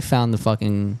 I found the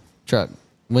fucking truck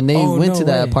when they went to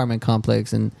that apartment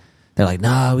complex and. They're like,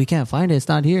 nah, we can't find it. It's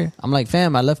not here. I'm like,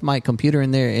 fam, I left my computer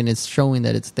in there and it's showing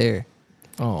that it's there.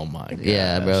 Oh my god.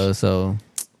 Yeah, bro. So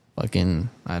fucking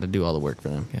I had to do all the work for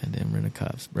them. Goddamn rent a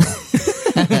cops, bro.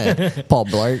 Paul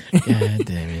Blart. God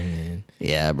damn it, man.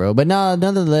 Yeah, bro. But no,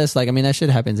 nonetheless, like I mean that shit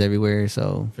happens everywhere,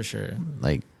 so for sure.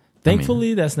 Like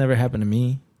thankfully that's never happened to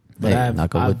me. But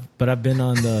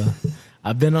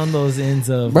I've been on those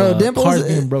ends of cars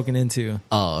being broken into.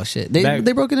 Oh shit!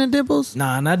 They broken in Dimples?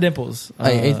 Nah, not Dimples.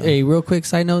 Hey, real quick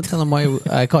side note. Tell them why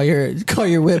I call your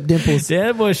whip Dimples. Yeah,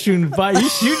 that boy's shooting fire. You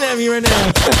shooting at me right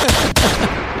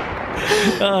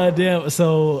now? Damn.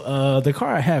 So the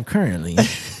car I have currently.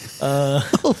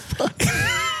 Oh fuck!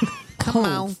 Come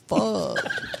on, fuck!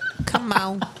 Come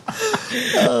on,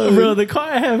 bro. The car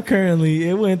I have currently,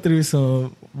 it went through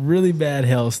some really bad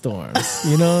hailstorms.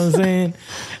 You know what I'm saying?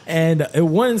 And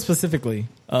one specifically,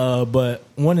 but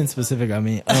one in specific, I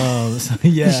mean, so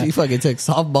yeah, she fucking took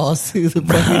softballs to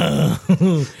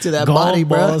the to that body,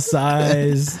 bro. Ball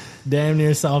size, damn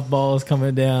near softballs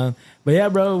coming down. But yeah,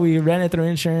 bro, we ran it through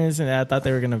insurance, and I thought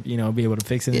they were gonna, be able to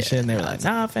fix it and shit. And they were like,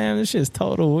 "Nah, fam, this shit's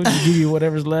total. We'll just give you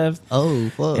whatever's left." Oh,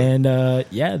 fuck. And I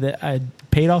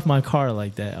paid off my car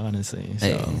like that, honestly.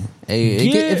 So,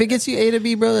 if it gets you A to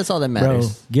B, bro, that's all that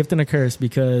matters. Bro, gift and a curse,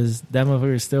 because that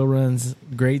motherfucker still runs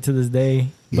great to this day,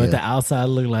 but the outside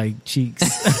look like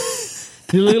cheeks.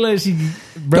 It look like she,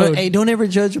 bro. Don't ever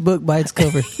judge a book by its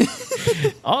cover.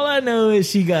 All I know is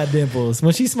she got dimples.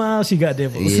 When she smiles, she got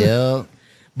dimples. Yep.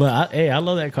 But I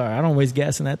love that car. I don't waste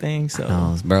gas in that thing.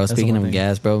 So, bro. Speaking of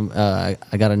gas, bro,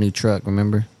 I got a new truck.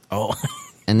 Remember? Oh.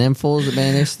 And them fools,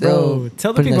 man, they're still. Bro,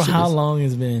 tell the people how long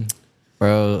it's been.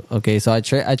 Bro, okay, so I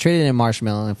traded in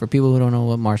Marshmallow, and for people who don't know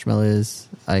what Marshmallow is,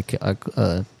 I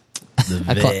call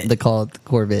it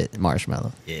Corvette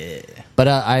Marshmallow. Yeah. But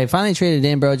I finally traded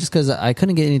in, bro, just because I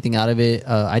couldn't get anything out of it.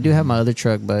 I do have my other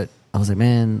truck, but I was like,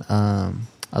 man, I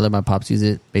let my pops use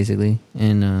it, basically.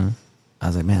 And I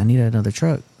was like, man, I need another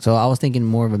truck. So I was thinking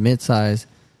more of a mid-size,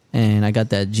 and I got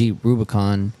that Jeep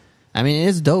Rubicon. I mean,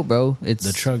 it's dope, bro. It's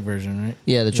the truck version, right?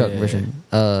 Yeah, the truck version.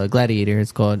 Gladiator,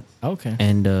 it's called. Okay.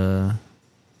 And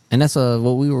that's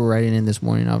what we were riding in this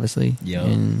morning, obviously. Yeah.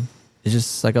 And it's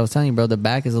just like I was telling you, bro. The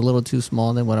back is a little too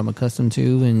small than what I'm accustomed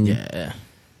to, and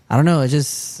I don't know.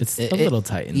 It's a little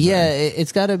tight. Inside. Yeah,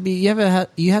 it's got to be. You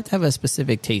have to have a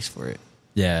specific taste for it.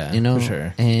 Yeah, you know, for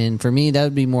sure. And for me, that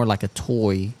would be more like a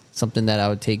toy, something that I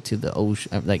would take to the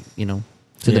ocean, like to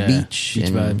the beach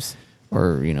vibes.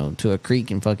 Or, to a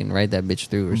creek and fucking ride that bitch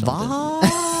through or something.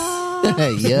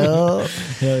 Yo.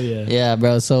 Hell yeah. Yeah,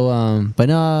 bro. So, but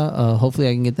no, hopefully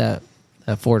I can get that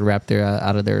Ford Raptor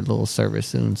out of their little service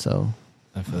soon. So,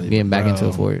 I feel getting back into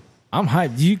a Ford. I'm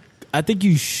hyped. I think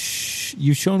you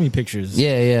showed me pictures.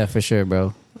 Yeah, for sure,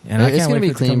 bro. And it's gonna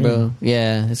be clean, bro.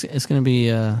 Yeah, it's gonna be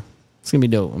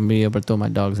dope. I'm gonna be able to throw my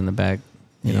dogs in the back.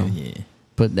 You know,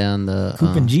 put down the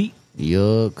Coop and Jeet.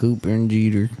 Yup, Cooper and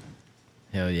Jeter.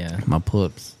 Hell yeah. My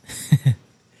pups.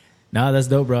 Nah, that's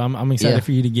dope, bro. I'm excited Yeah.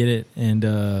 for you to get it, and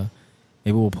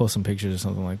maybe we'll post some pictures or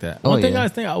something like that. Oh, One thing yeah. I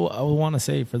think I would want to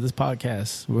say for this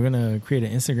podcast, we're gonna create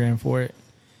an Instagram for it.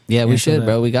 Yeah, we And so should, that-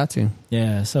 bro. We got to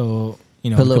Yeah, so put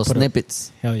we little could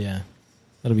snippets, hell yeah,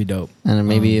 that'll be dope. and then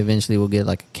maybe eventually we'll get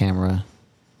like a camera,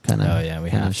 kind of. Oh yeah, we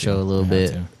have to show a little We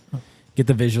have bit. to. Get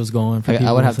the visuals going. For I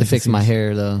people would have to since fix it my seems-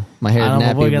 hair though. My hair I is don't know,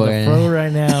 nappy, boy, got boy. the fro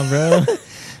right now, bro.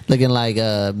 Looking like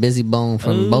Busy Bone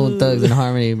from Bone Thugs and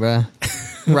Harmony, bro.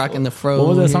 Rocking the fro.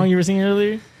 What was that song you were singing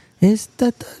earlier? It's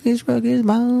the Thuggish Rugged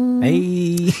Bone.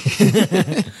 Hey,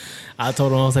 I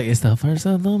told him I was like, it's the first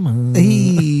of the month.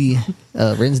 Hey.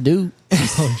 Rinse due.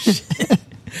 Oh shit!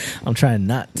 I'm trying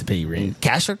not to pay rent.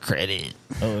 Cash or credit.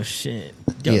 Oh shit!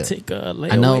 Yo, Yeah. take a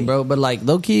layaway. I know, bro, but like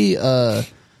low key, this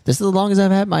is the longest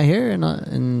I've had my hair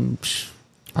in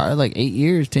probably like 8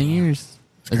 years, 10 years.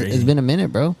 It's crazy. been a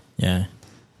minute, bro. Yeah,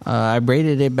 I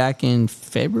braided it back in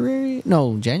January,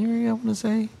 I want to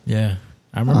say. yeah.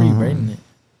 I remember you braiding it.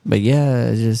 But yeah,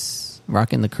 it's just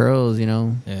rocking the curls,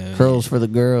 Yeah, curls for the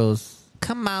girls.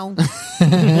 Come on.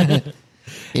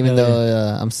 Even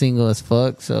though I'm single as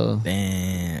fuck, so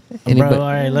Damn, Anybody- bro. All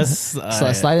right, let's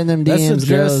slide in them let's DMs,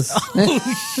 address-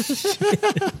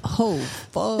 girls. Oh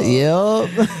fuck.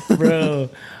 Yep. bro.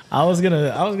 I was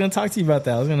gonna talk to you about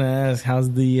that. I was gonna ask how's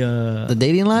The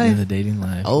dating life? the dating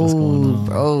life. What's going Oh, on?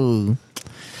 bro,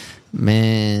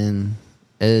 man,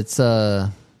 it's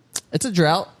a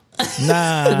drought.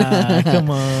 Nah, come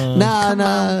on.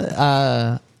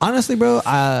 Nah. Honestly, bro,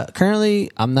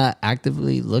 currently I'm not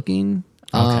actively looking.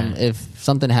 Okay. If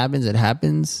something happens, it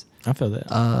happens. I feel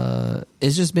that.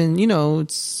 It's just been,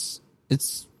 it's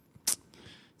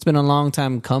been a long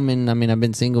time coming. I mean, I've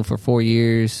been single for 4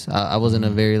 years. I was in a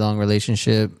very long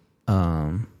relationship.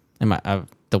 And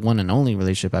the one and only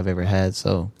relationship I've ever had.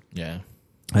 So Yeah.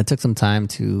 I took some time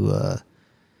to,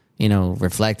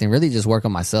 reflect and really just work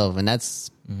on myself. And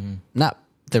that's not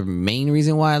the main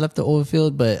reason why I left the oil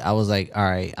field, but I was like, all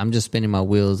right, I'm just spinning my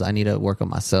wheels. I need to work on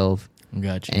myself.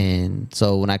 Gotcha. And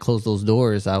so when I closed those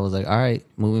doors, I was like, all right,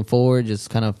 moving forward, just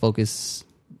kind of focus,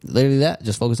 literally that,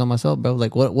 just focus on myself, bro.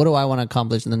 Like, what do I want to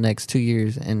accomplish in the next 2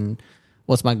 years? And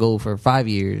what's my goal for 5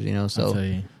 years, I So feel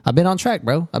you. I've been on track,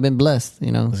 bro. I've been blessed,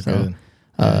 That's so good.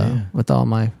 Yeah. with all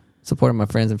my support of my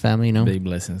friends and family, Big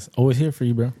blessings. Always here for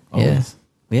you, bro. Always.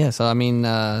 Yeah. So, I mean,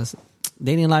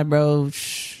 dating life, bro,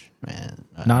 man.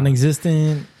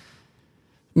 Non-existent.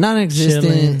 Non-existent.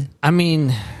 Chilling. I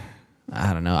mean,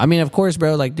 I don't know. I mean, of course,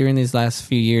 bro, like during these last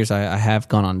few years, I have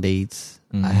gone on dates.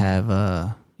 I have,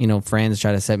 friends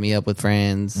try to set me up with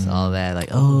friends, all that. Like,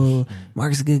 oh,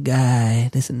 Mark's a good guy,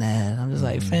 this and that. I'm just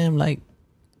like, fam, like,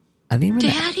 I didn't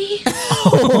even... Daddy?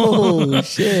 Oh,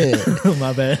 shit.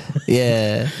 My bad.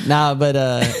 Yeah. Nah, but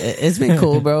it's been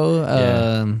cool,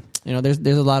 bro. Yeah.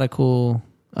 There's a lot of cool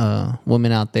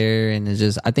women out there, and it's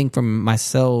just, I think for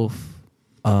myself,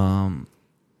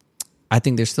 I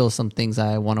think there's still some things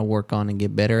I want to work on and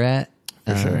get better at.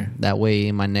 For sure. That way,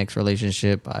 in my next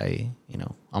relationship,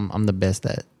 I'm the best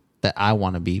that I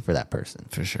want to be for that person.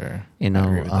 For sure. You I know.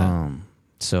 agree with that.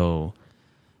 So,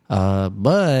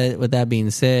 but with that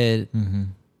being said,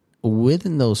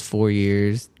 within those 4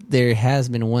 years, there has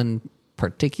been one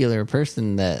particular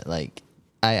person that like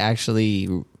I actually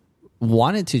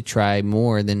wanted to try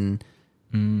more than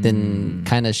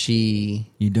kind of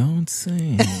she. You don't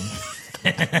say.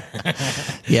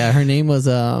 Yeah, her name was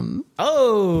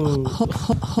Oh,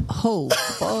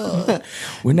 fuck.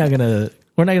 we're not gonna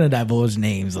divulge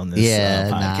names on this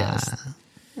podcast.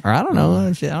 Or I don't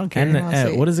know. Shit, I don't care. I'll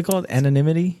say What it. is it called?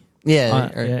 Anonymity.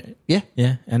 Yeah,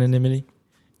 Yeah, anonymity.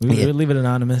 We'll leave it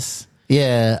anonymous.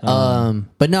 yeah.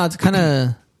 But no, it's kind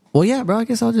of. Well, yeah, bro. I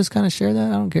guess I'll just kind of share that.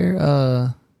 I don't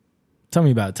care. Tell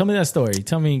me about it. Tell me that story.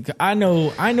 Tell me. I know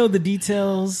the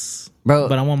details, Bro.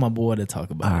 but I want my boy to talk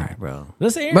about All it. right, bro.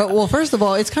 Let's hear. But well, first of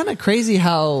all, it's kind of crazy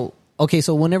how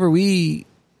so whenever we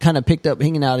kind of picked up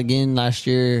hanging out again last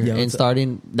year Yeah, and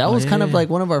starting, that was kind of yeah. like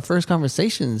one of our first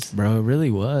conversations. Bro, it really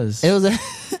was. It was.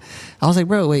 I was like,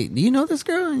 bro, wait, do you know this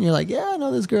girl? And you're like, yeah, I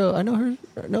know this girl. I know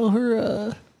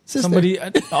her sister. Somebody.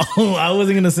 I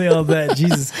wasn't gonna say all that.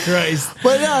 Jesus Christ.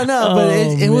 But no. But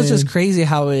it was just man. crazy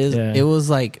how it is. Yeah. It was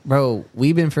like, bro,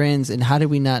 we've been friends, and how did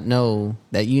we not know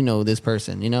that you know this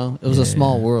person? It was a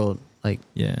small world. Like,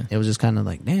 Yeah. it was just kind of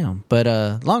like, damn. But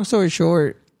long story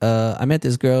short, I met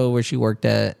this girl where she worked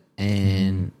at,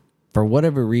 and for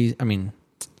whatever reason, I mean,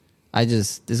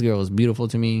 this girl was beautiful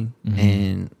to me,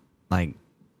 and like,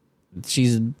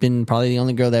 she's been probably the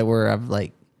only girl that I've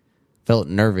like felt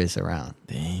nervous around.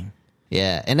 Dang.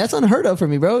 Yeah, and that's unheard of for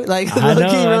me, bro. Like, I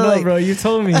low-key, know, like, bro. You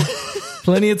told me.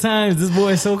 Plenty of times. This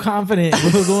boy is so confident.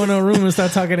 We'll go in a room and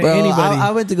start talking to anybody.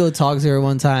 I went to go talk to her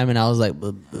one time, and I was like,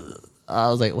 what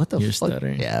the fuck?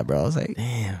 Stuttering. Yeah, bro. I was like,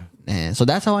 Damn. man. So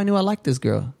that's how I knew I liked this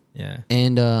girl. Yeah.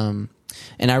 And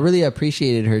I really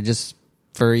appreciated her just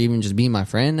for even just being my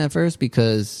friend at first,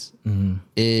 because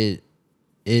it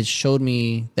showed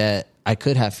me that I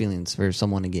could have feelings for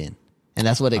someone again, and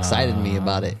that's what excited me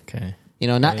about it. Okay. You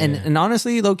know, not and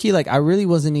honestly, low key, like I really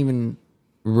wasn't even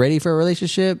ready for a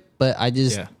relationship, but I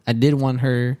did want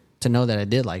her to know that I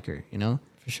did like her. You know,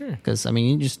 For sure. because I mean,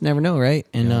 you just never know, right?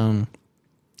 And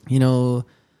you know,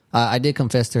 I did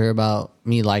confess to her about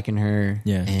me liking her.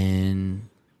 Yeah. And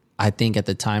I think at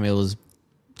the time it was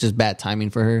just bad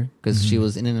timing for her, because she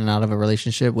was in and out of a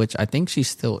relationship, which I think she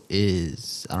still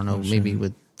is. I don't know, maybe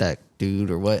with that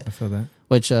dude or what. I feel that.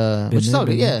 Which is all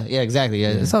good. Yeah, exactly.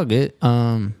 Yeah, it's all good.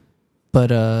 But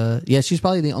yeah, she's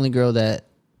probably the only girl that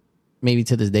maybe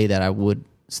to this day that I would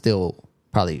still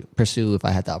probably pursue if I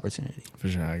had the opportunity. For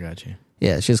sure, I got you.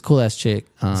 Yeah, she's a cool ass chick.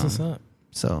 That's what's up.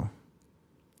 So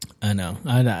I know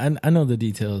the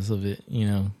details of it. You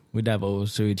know, we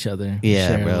divulge to each other. yeah,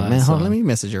 share a bro. lot, Man, so- hold on, let me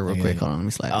message her real quick. Hold on, let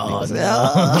me slide. Oh,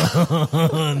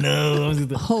 no.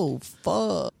 oh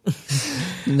fuck.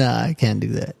 Nah, I can't do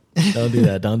that. Don't do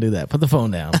that. Don't do that. Put the phone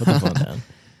down.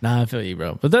 Nah, I feel you,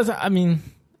 bro. But that's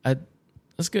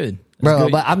good. That's Bro,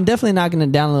 good. but I'm definitely not gonna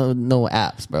download no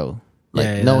apps, bro. Like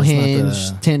Yeah, no that's not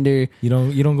Hinge, Tinder. You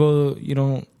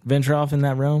don't venture off in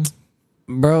that realm.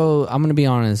 Bro, I'm gonna be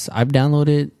honest. I've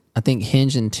downloaded, I think,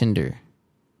 Hinge and Tinder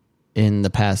in the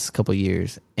past couple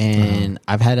years, and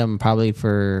I've had them probably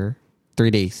for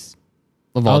 3 days.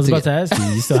 I was about to ask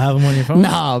you still have them on your phone?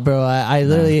 Nah, bro. I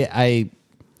literally I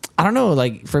don't know.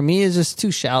 Like for me, it's just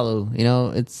too shallow. You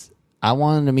know, I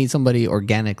wanted to meet somebody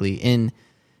organically.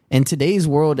 In today's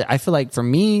world, I feel like for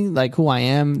me, like who I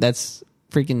am, that's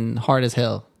freaking hard as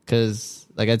hell. Because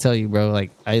like I tell you, bro,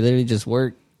 like I literally just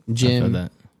work, gym,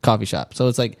 coffee shop. So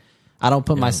it's like I don't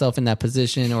put myself in that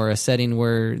position or a setting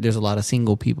where there's a lot of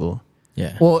single people.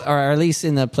 Yeah. Well, or at least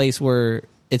in a place where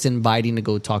it's inviting to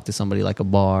go talk to somebody, like a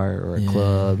bar or a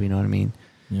club. You know what I mean?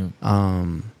 Yeah.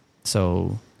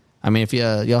 So, I mean, if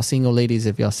y'all single ladies,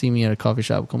 if y'all see me at a coffee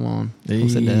shop, come on, come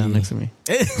sit down next to me.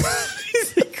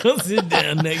 Come sit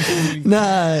down next to me.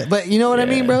 Nah, but you know what I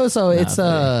mean, bro? So it's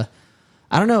I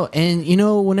don't know. And you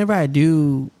know, whenever I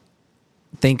do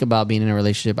think about being in a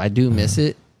relationship, I do miss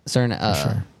it. Certain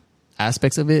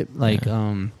aspects of it, like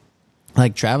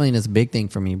traveling is a big thing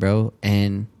for me, bro.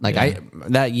 And like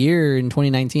that year in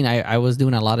 2019, I was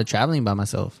doing a lot of traveling by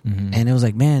myself, and it was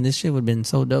like, man, this shit would have been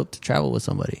so dope to travel with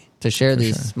somebody, to share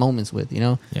these moments with, you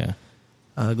know? Yeah.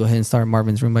 Go ahead and start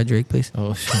Marvin's Room by Drake, please.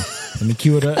 Oh shit. Let me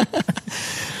cue it up.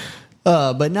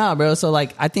 But nah, bro. So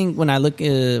like, I think when I look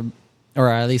at, or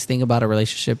at least think about a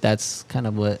relationship, that's kind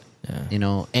of what, you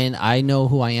know, and I know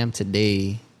who I am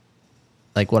today.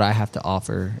 Like what I have to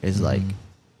offer is like,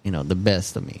 you know, the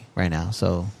best of me right now.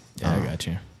 So yeah, I got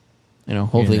you. You know,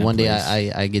 hopefully one day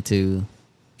place. I get to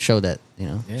show that, you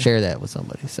know, share that with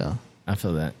somebody. So I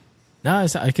feel that. No,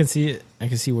 I can see it. I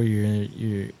can see where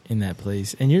you're in that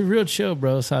place, and you're real chill,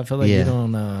 bro. So I feel like you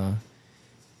don't.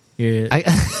 You're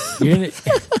in it.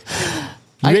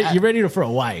 You're ready for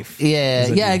a wife.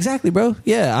 Yeah, exactly, bro.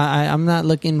 Yeah, I'm not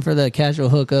looking for the casual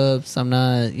hookups. I'm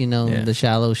not, you know, the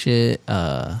shallow shit.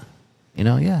 You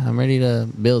know, I'm ready to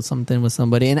build something with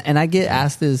somebody. And I get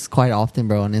asked this quite often,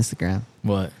 bro, on Instagram.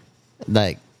 What?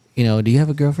 Like, you know, do you have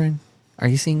a girlfriend? Are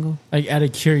you single? Like out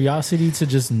of curiosity to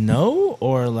just know,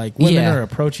 or like women are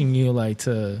approaching you like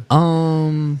to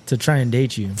try and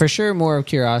date you? For sure, more of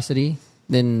curiosity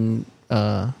than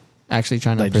actually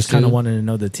trying to pursue. Just kind of wanting to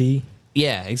know the tea.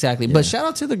 Yeah, exactly. Yeah. But shout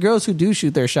out to the girls who do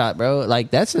shoot their shot, bro. Like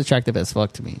that's attractive as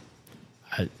fuck to me.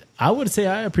 I would say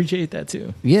I appreciate that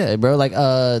too. Yeah, bro. Like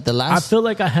the last, I feel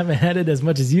like I haven't had it as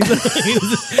much as you.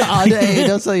 Hey,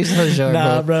 don't sell yourself short,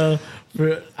 nah, bro.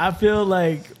 I feel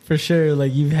like for sure,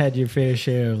 like you've had your fair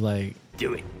share of like,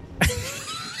 do it.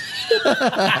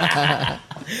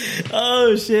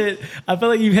 Oh shit! I feel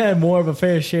like you've had more of a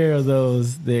fair share of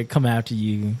those that come after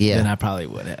you than I probably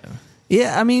would have.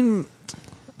 Yeah, I mean,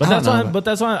 but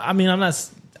that's why. I mean,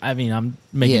 I'm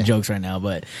making jokes right now,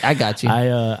 but I got you.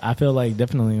 I feel like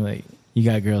definitely like you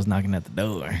got girls knocking at the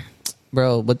door,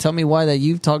 bro. But tell me why that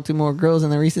you've talked to more girls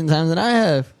in the recent times than I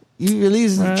have. You at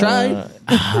least tried.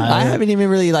 I haven't even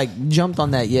really like jumped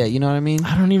on that yet. You know what I mean?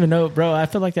 I don't even know, bro. I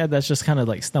feel like that's just kind of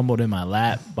like stumbled in my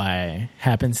lap by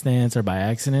happenstance or by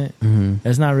accident.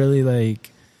 It's not really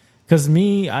like, because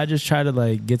I just try to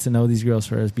like get to know these girls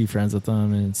first, be friends with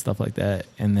them and stuff like that,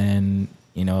 and then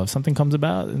you know if something comes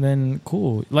about, and then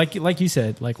cool, like you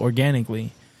said, like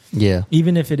organically, yeah.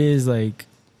 Even if it is like,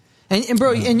 And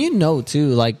bro, and you know too,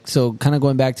 like, so kind of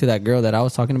going back to that girl that I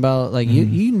was talking about, like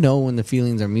you know when the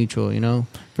feelings are mutual, you know,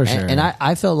 for sure. And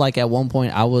I felt like at one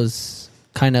point I was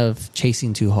kind of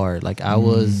chasing too hard, like I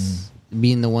was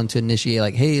being the one to initiate,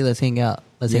 like, hey, let's hang out,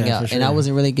 sure. And I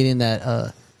wasn't really getting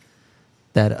that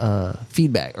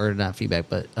feedback, or not feedback,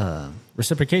 but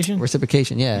reciprocation.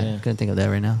 Yeah, couldn't think of that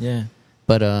right now. Yeah,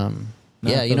 but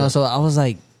yeah, you know, so I was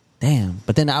like, damn.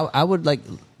 But then I would, like,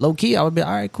 low key, I would be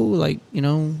all right, cool, like, you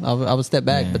know, I would step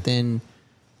back. But then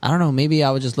I don't know, maybe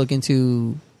I would just look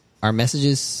into our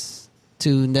messages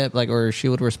to Nep, like, or she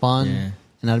would respond,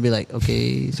 and I'd be like,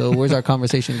 okay, so where's our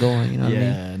conversation going? You know what I mean?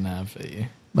 Yeah, nah, I feel you.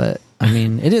 But I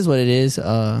mean, it is what it is.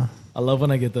 I love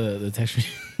when I get the text from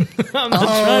you. I'm not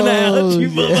trying to help you,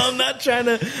 but I'm not trying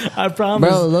to. I promise,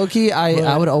 bro. Low key,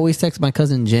 I would always text my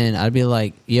cousin Jen. I'd be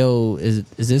like, "Yo, is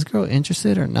this girl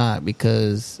interested or not?"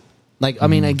 Because, like, I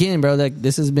mean, again, bro, like,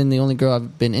 this has been the only girl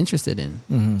I've been interested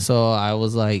in. So I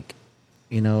was like,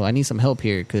 you know, I need some help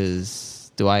here,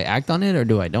 because do I act on it or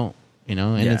do I don't? You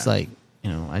know, and it's like, you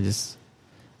know,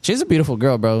 she's a beautiful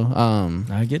girl, bro.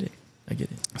 I get it.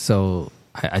 So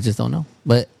I just don't know.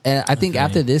 But I think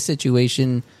after this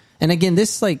situation, and again,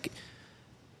 this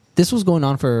was going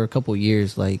on for a couple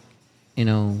years. Like, you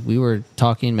know, we were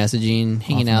talking, messaging,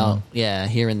 hanging out,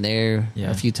 here and there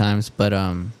a few times. But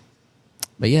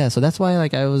yeah, so that's why,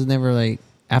 like, I was never like,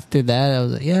 after that, I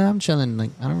was like, yeah, I'm chilling.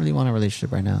 Like, I don't really want a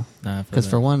relationship right now. Because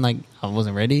for one, like, I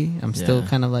wasn't ready. I'm still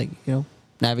kind of like, you know,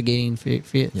 navigating,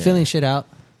 feeling shit out.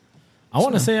 I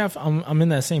want to say I'm in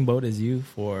that same boat as you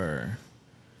for,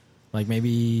 like,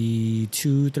 maybe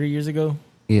 2-3 years ago.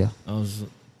 Yeah. I was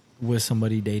with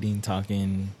somebody dating,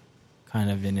 talking, kind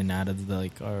of in and out of the,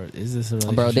 like, or is this a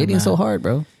relationship? Bro, dating's so hard,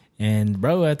 bro. And,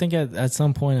 bro, I think at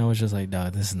some point I was just like,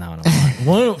 dog, this is not what I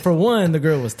want. For one, the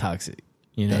girl was toxic.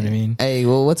 You know what I mean? Hey,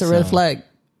 well, what's a red flag?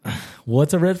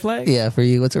 What's a red flag? Yeah, for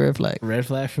you, what's a red flag? Red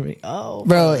flag for me? Oh,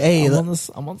 bro, hey, I'm on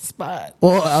the spot.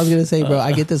 Well, I was gonna say, bro,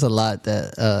 I get this a lot,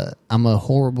 that I'm a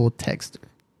horrible texter.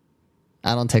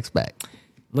 I don't text back.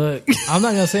 Look, I'm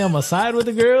not gonna say I'm a side with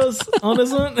the girls on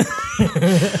this one.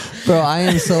 Bro, I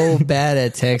am so bad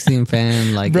at texting,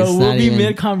 fam. Like, bro, it's we'll not be even...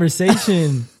 mid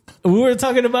conversation. We were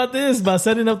talking about this, about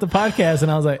setting up the podcast, and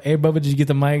I was like, hey, Bubba, did you get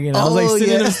the mic? And I was like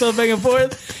sending him stuff back and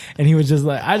forth, and he was just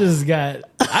like, I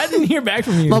didn't hear back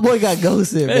from you. My boy got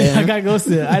ghosted, man. I got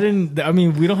ghosted. I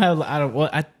mean, we don't have, I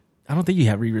don't think you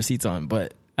have receipts on,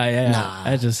 but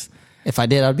I just. If I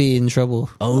did, I'd be in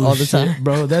trouble all the time.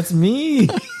 Bro, that's me.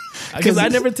 Because I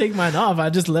never take mine off.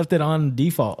 I just left it on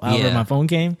default. However, my phone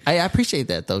came. I appreciate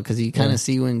that, though, because you kind of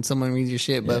see when someone reads your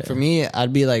shit. But for me,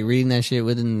 I'd be like reading that shit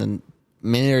within the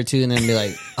minute or two, and then be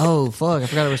like, oh, fuck, I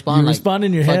forgot to respond. You respond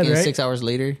in your head, right? 6 hours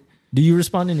later. Do you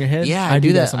respond in your head? Yeah, I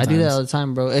do that sometimes. I do that all the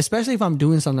time, bro. Especially if I'm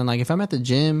doing something, like if I'm at the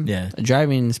gym,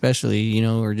 driving especially, you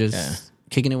know, or just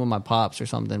kicking it with my pops or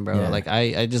something, bro. Like,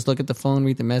 I just look at the phone,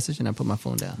 read the message, and I put my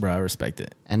phone down. Bro, I respect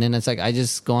it. And then it's like, I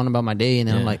just go on about my day, and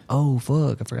then I'm like, oh,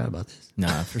 fuck, I forgot about this.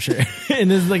 Nah, for sure.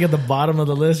 And it's like at the bottom of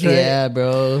the list, right? Yeah,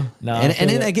 bro. Nah, and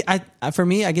then for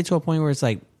me, I get to a point where it's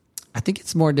like, I think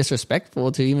it's more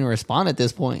disrespectful to even respond at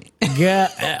this point.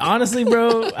 Yeah, honestly,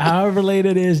 bro, however late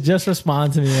it is, just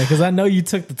respond to me, because I know you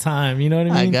took the time. You know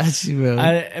what I mean? I got you,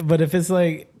 bro. But if it's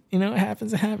like, you know, it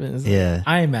happens, it happens. Yeah.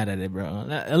 I ain't mad at it, bro.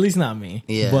 At least not me.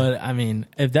 Yeah. But, I mean,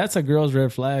 if that's a girl's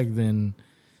red flag, then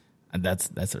that's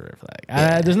a red flag.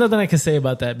 Yeah. There's nothing I can say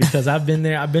about that, because I've been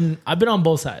there. I've been on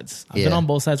both sides. I've been on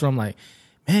both sides where I'm like,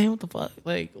 man, what the fuck?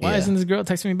 Like, why isn't this girl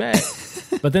texting me back?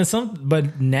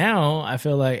 But now I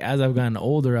feel like as I've gotten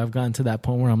older, I've gotten to that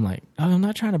point where I'm like, oh, I'm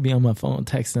not trying to be on my phone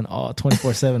texting all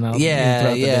 24/7.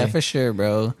 Yeah, for sure,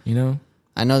 bro. You know?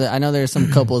 I know there's some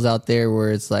couples out there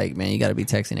where it's like, man, you got to be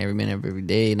texting every minute of every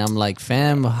day, and I'm like,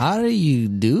 fam, how do you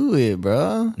do it,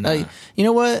 bro? Nah. Like, you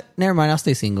know what? Never mind, I'll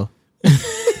stay single.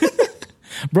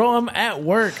 Bro, I'm at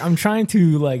work. I'm trying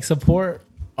to, like, support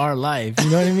our life, you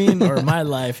know what I mean? Or my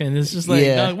life. And it's just like,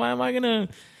 dog, why am I gonna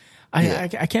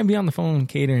I can't be on the phone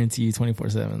catering to you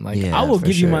 24/7. Like, I will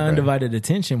give you my undivided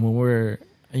attention when we're,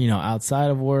 you know,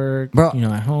 outside of work, bro, you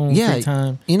know, at home, free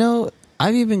time. You know,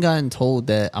 I've even gotten told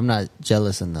that I'm not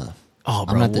jealous enough. Oh,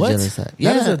 bro, I'm not the jealous type.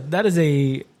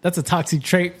 That's a toxic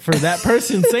trait for that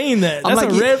person saying that. That's like,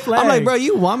 a red flag. I'm like, bro,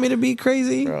 you want me to be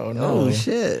crazy? Bro, no. Oh,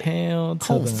 shit. Hell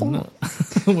to the no.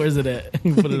 Where's it at?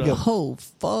 You put it on. Oh,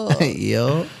 fuck.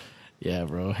 Yo. Yeah,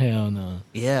 bro. Hell no.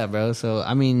 Yeah, bro. So,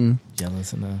 I mean.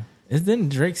 Jealous enough. Didn't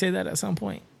Drake say that at some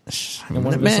point?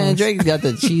 Man, Drake's got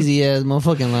the cheesy ass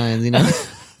motherfucking lines, you know?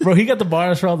 Bro, he got the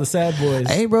bars for all the sad boys.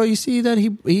 Hey, bro, you see that he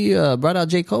brought out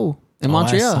J. Cole in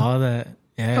Montreal? I saw that.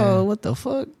 Yeah. Oh, what the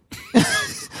fuck?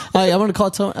 All right, I'm gonna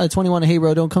call 21. Hey,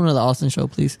 bro, don't come to the Austin show,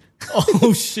 please.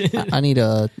 Oh shit! I need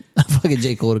a fucking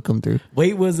J. Cole to come through.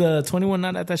 Wait, was 21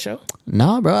 not at that show?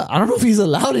 Nah, bro. I don't know if he's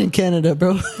allowed in Canada,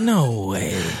 bro. No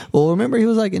way. Well, remember he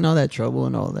was like in all that trouble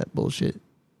and all that bullshit.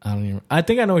 I don't even. I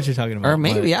think I know what you're talking about. Or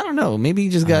maybe I don't know. Maybe he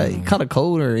just caught a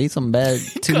cold or ate some bad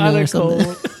tuna or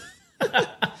something.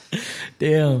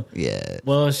 Damn. Yeah.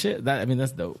 Well, shit.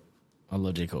 That's dope. I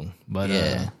love J. Cole, but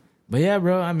yeah,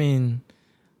 bro. I mean,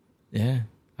 yeah.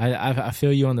 I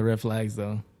feel you on the red flags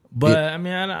though. But I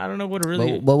mean, I don't know what it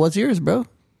really. But what's yours, bro?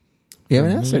 You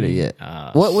haven't answered it yet.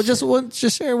 What?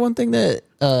 Just share one thing that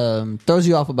throws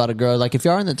you off about a girl. Like if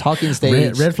y'all in the talking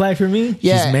stage. Red flag for me.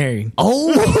 Yeah. She's married.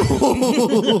 Oh.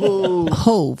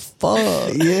 Oh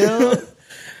fuck yeah.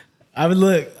 I would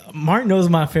look. Mark knows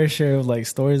my fair share of like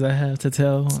stories I have to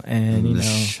tell, and you know,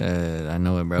 shit, I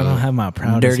know it, bro. I don't have my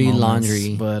proudest dirty moments,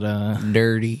 laundry, but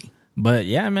dirty. But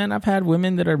yeah, man, I've had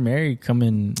women that are married come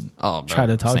and try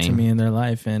to talk to me in their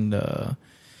life and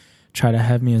try to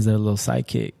have me as their little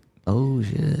sidekick. Oh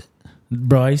shit,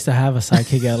 bro! I used to have a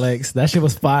sidekick at Lex. That shit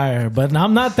was fire, but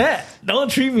I'm not that.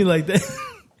 Don't treat me like that.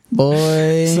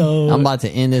 Boy, so I'm about to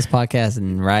end this podcast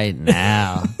right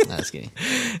now. No, just kidding.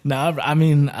 Nah, I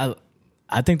mean,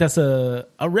 I think that's a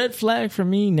red flag for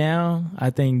me now. I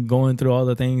think going through all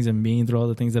the things and being through all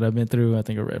the things that I've been through, I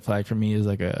think a red flag for me is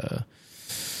like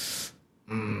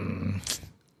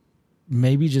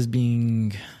maybe just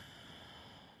being,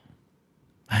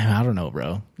 I don't know,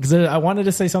 bro. Because I wanted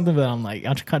to say something, but I'm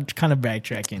kind of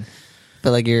backtracking.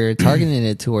 But like you're targeting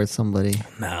it towards somebody.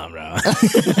 Nah, bro.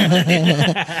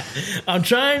 I'm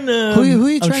trying to. Who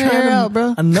you trying to air out,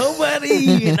 bro?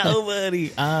 Nobody.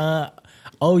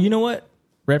 Oh, you know what?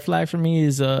 Red flag for me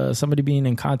is somebody being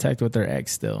in contact with their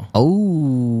ex still.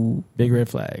 Oh, big red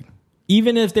flag.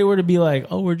 Even if they were to be like,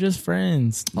 "Oh, we're just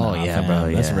friends." Oh yeah, fam,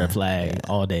 bro. That's a red flag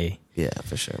all day. Yeah,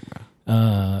 for sure,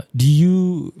 bro. Do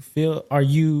you feel? Are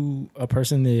you a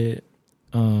person that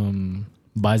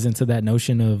buys into that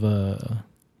notion of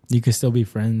you could still be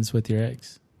friends with your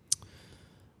ex?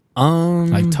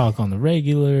 Like talk on the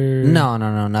regular? No,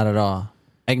 not at all.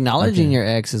 Acknowledging your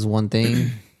ex is one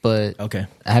thing, but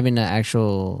having an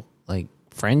actual like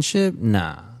friendship,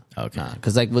 nah. Okay.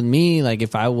 Because like with me, like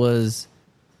if I was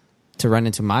to run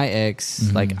into my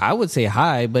ex, like I would say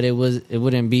hi, but it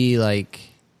wouldn't be like,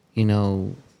 you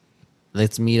know,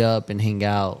 let's meet up and hang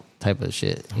out type of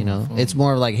shit. You know, it's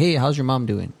more of like, hey, how's your mom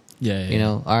doing? Yeah, you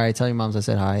know, all right, tell your moms I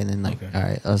said hi, and then like, all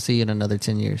right, I'll see you in another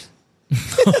 10 years.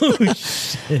 Oh,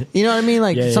 shit. You know what I mean?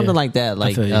 Like something like that.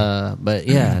 Like, but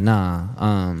yeah,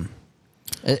 nah.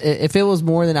 If it was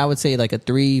more than, I would say like a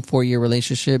 3-4 year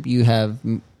relationship, you have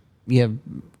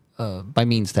by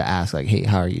means to ask like, hey,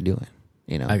 how are you doing?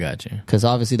 You know, I got you. Because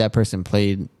obviously that person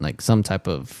played like some type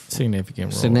of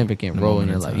significant role in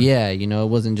your life. Yeah, you know, it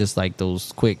wasn't just like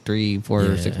those quick 3,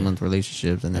 4, 6 month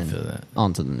relationships and then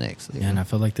on to the next. Yeah, and I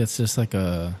feel like that's just like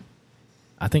I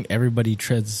think everybody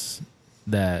treads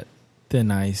that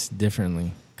thin ice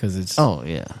differently because it's. Oh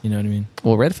yeah, you know what I mean.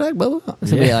 Well, red flag, Bubba.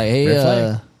 So be like,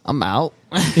 hey, I'm out.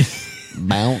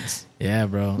 Bounce. Yeah,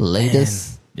 bro.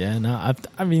 Latest. Yeah, no,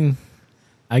 I mean,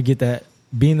 I get that.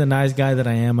 Being the nice guy that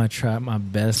I am, I try my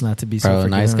best not to be so. Bro,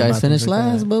 nice guys finish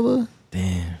last, Bubba.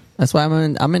 Damn. That's why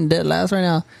I'm in dead last right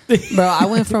now, bro. I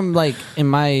went from like in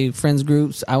my friends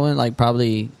groups, I went like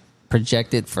probably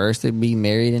projected first to be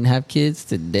married and have kids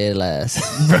to dead last.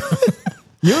 Bro.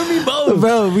 You and me both,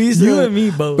 bro. You and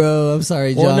me both, bro. I'm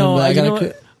sorry, John. Well, no, but I gotta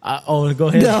quit. Go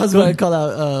ahead. I was about to call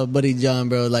out buddy John,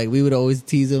 bro. Like we would always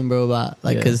tease him, bro, about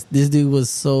like because this dude was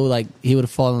so like he would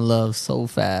fall in love so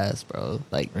fast, bro.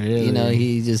 Like really? You know,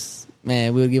 he just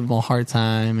we would give him a hard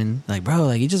time and like, bro,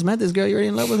 like you just met this girl, you already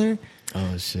in love with her.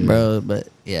 Oh shit, bro. But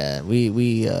yeah, we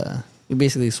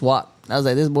basically swapped. I was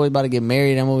like, this boy's about to get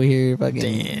married. I'm over here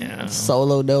fucking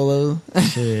solo dolo.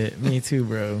 Shit, me too,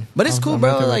 bro. But it's cool,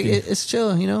 bro. Like it's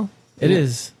chill, you know. It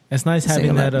is. It's nice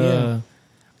having that.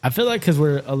 I feel like because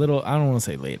we're a little, I don't want to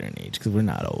say later in age because we're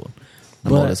not old.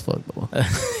 I'm old as fuck, bro.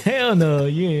 Hell no,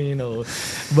 you know.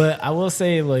 But I will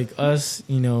say, like us,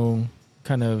 you know,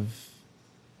 kind of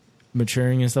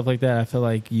maturing and stuff like that. I feel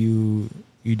like you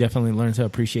definitely learn to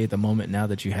appreciate the moment now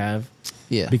that you have.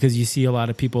 Yeah. Because you see a lot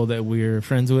of people that we're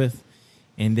friends with,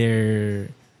 and they're,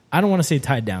 I don't want to say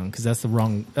tied down because that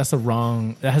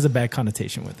has a bad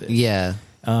connotation with it. Yeah.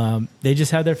 They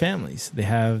just have their families. They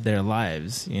have their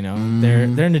lives. You know, they're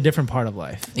in a different part of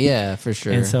life. Yeah, for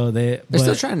sure. And so they're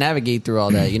still trying to navigate through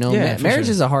all that. You know, marriage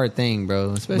is a hard thing,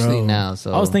 bro, especially now.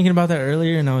 So I was thinking about that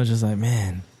earlier, and I was just like,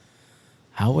 man,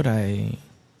 how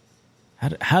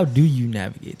do you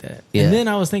navigate that? Yeah. And then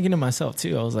I was thinking to myself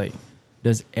too. I was like,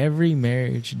 does every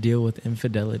marriage deal with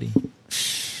infidelity?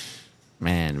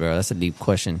 Man, bro, that's a deep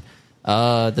question.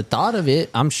 The thought of it,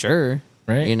 I'm sure,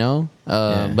 right? You know,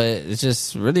 but it's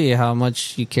just really how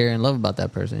much you care and love about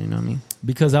that person. You know what I mean?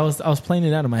 Because I was playing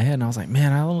it out in my head, and I was like,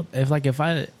 man, if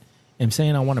I am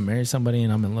saying I want to marry somebody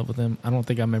and I'm in love with them, I don't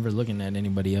think I'm ever looking at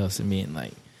anybody else and being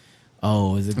like,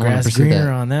 oh, is the grass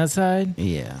greener on that side?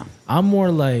 Yeah, I'm more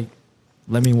like,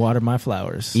 let me water my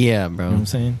flowers. Yeah, bro. You know what I'm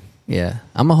saying? Yeah,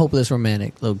 I'm a hopeless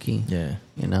romantic, low key. Yeah,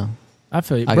 you know, I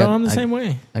feel you, bro. I'm the same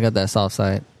way. I got that soft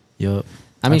side. Yup.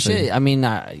 I mean, shit. I mean,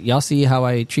 y'all see how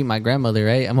I treat my grandmother,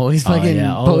 right? I'm always fucking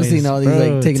posting all these,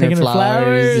 like taking her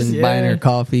flowers and buying her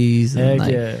coffees. And, Heck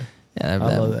like, yeah. I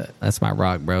love that. That's my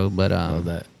rock, bro. But I love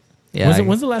that. Yeah.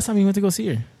 When's the last time you went to go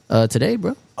see her? Today,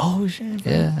 bro. Oh shit.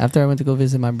 Bro. Yeah. After I went to go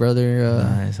visit my brother.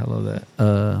 Nice. I love that.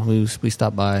 We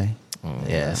stopped by. Oh,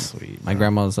 yeah. That's sweet. My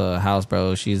grandma's house,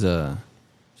 bro. She's my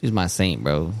saint,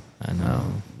 bro. I know.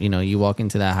 You know, you walk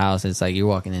into that house, it's like you're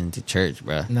walking into church,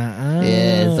 bro. Nah,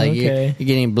 yeah, it's like okay. you're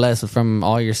getting blessed from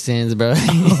all your sins, bro.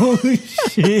 Oh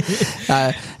shit!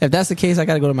 If that's the case, I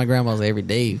gotta go to my grandma's every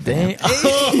day. Dang.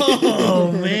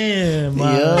 Oh man,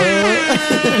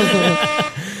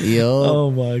 Yo.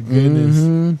 Oh my goodness.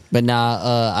 Mm-hmm. But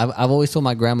nah, I've always told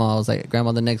my grandma, I was like,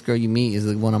 Grandma, the next girl you meet is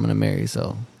the one I'm gonna marry.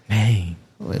 So, dang.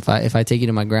 If I take you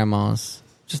to my grandma's,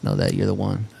 just know that you're the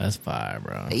one. That's fire,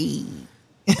 bro. Hey.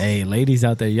 Hey, ladies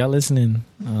out there, y'all listening?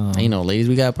 You know, ladies,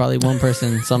 we got probably one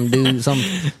person, some dude, some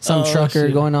trucker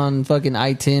going on fucking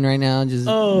I-10 right now, just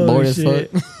bored as fuck.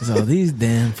 So these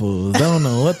damn fools don't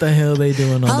know what the hell they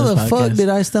doing on How this podcast. How the fuck did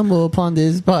I stumble upon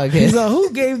this podcast? So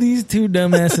who gave these two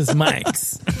dumbasses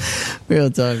mics?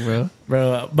 Real talk,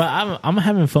 bro. But I'm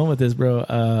having fun with this, bro.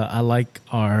 I like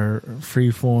our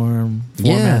freeform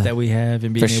format that we have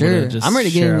and being able to just I'm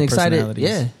already getting excited.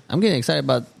 Yeah, I'm getting excited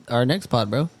about our next pod,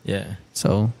 bro. Yeah.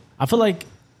 So I feel like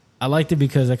I liked it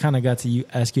because I kind of got to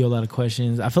ask you a lot of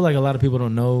questions. I feel like a lot of people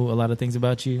don't know a lot of things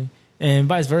about you, and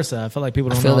vice versa. I feel like people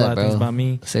don't know a lot of things about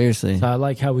me. Seriously. So I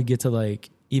like how we get to, like,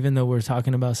 even though we're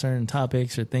talking about certain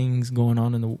topics or things going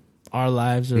on in our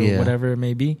lives or whatever it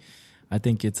may be, I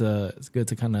think it's good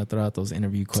to kind of throw out those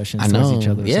interview questions towards each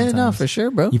other. Yeah, sometimes. No, for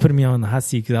sure, bro. You put me on the hot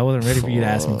seat because I wasn't ready for you to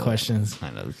ask me questions. I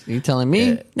know. You telling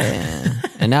me? Yeah.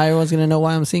 And now everyone's going to know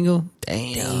why I'm single?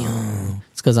 Damn.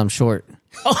 It's because I'm short.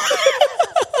 Short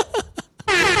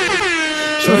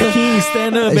king,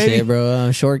 stand up, baby. Shit, bro.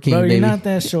 I'm short king, bro, baby. You're not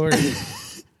that short.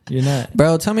 You're not.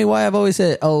 Bro, tell me why I've always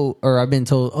said, or I've been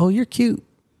told, you're cute.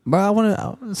 Bro, I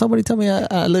want to, somebody tell me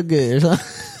I look good or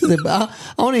something. I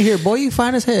want to hear, boy, you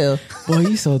fine as hell. Boy,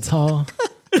 you so tall.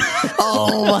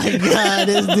 Oh my God,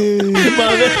 this dude.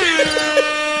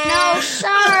 No,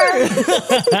 sir.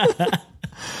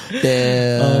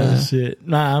 Damn. Oh, shit.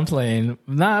 Nah, I'm playing.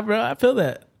 Nah, bro, I feel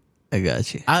that. I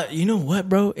got you. You know what,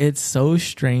 bro? It's so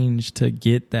strange to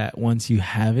get that once you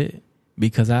have it,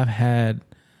 because I've had,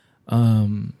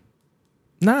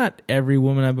 not every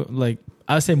woman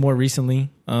I would say more recently,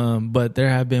 but there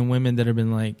have been women that have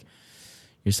been like,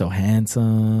 you're so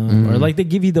handsome, or like they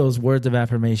give you those words of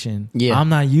affirmation. Yeah. I'm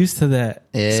not used to that.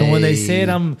 Hey. So when they say it,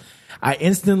 I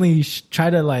instantly try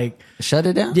to like shut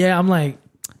it down. Yeah, I'm like,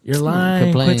 you're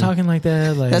lying. Quit talking like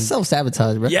that. Like, that's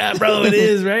self-sabotage, bro. Yeah, bro, it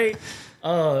is, right?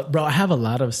 Bro, I have a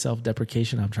lot of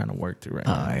self-deprecation I'm trying to work through right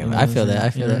now. You know I feel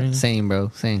that. You know what I mean? Same,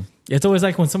 bro. Same. It's always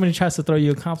like when somebody tries to throw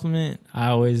you a compliment, I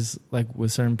always, like,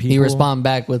 with certain people, You respond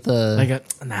back with nah,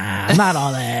 I'm not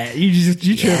all that. You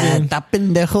tripping. Ta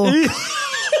pendejo.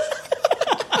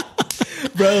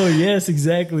 Bro, yes,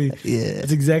 exactly. Yeah.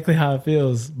 It's exactly how it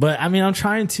feels. But, I mean, I'm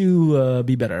trying to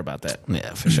be better about that.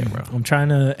 Yeah, for sure, bro. I'm trying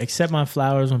to accept my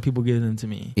flowers when people give them to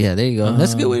me. Yeah, there you go.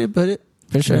 That's a good way to put it.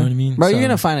 For sure. You know what I mean? Bro, you're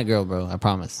going to find a girl, bro. I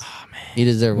promise. Oh, man. You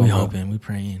deserve one, We bro. hoping. We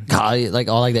praying. God, like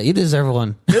all like that. You deserve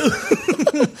one.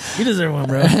 You deserve one,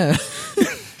 bro.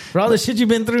 For all the shit you've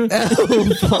been through.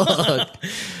 Oh, fuck.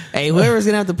 Hey, whoever's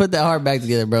going to have to put that heart back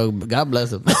together, bro, God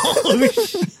bless him. Oh,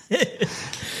 shit.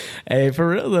 Hey, for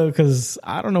real, though, because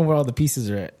I don't know where all the pieces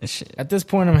are at. Shit. At this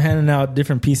point, I'm handing out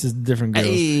different pieces to different girls.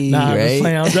 Hey, nah, I'm right? just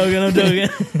playing. I'm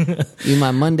joking. You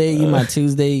my Monday, you my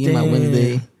Tuesday, you my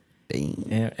Wednesday.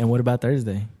 Damn. And what about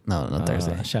Thursday? No,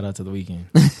 Thursday. Shout out to the weekend.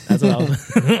 That's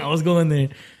what I was going there.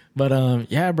 But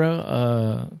yeah,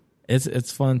 bro,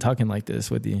 it's fun talking like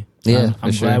this with you. Yeah,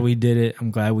 I'm glad we did it.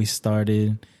 I'm glad we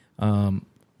started.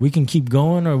 We can keep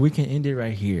going or we can end it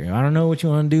right here. I don't know what you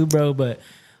want to do, bro, but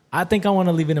I think I want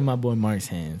to leave it in my boy Mark's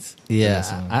hands. Yeah,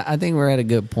 I think we're at a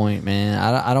good point, man.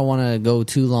 I don't want to go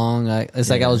too long. It's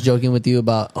like I was joking with you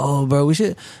about, bro, it's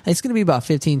going to be about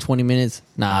 15, 20 minutes.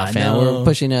 Nah, fam, we're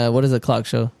pushing, what is the clock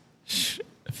show?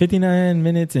 59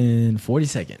 minutes and 40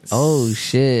 seconds. Oh,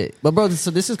 shit. But, bro,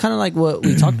 so this is kind of like what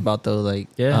we talked about, though.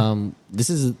 Like, this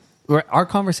is our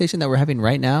conversation that we're having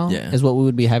right now is what we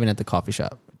would be having at the coffee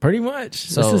shop. Pretty much.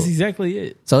 So, this is exactly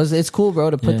it. So it's cool,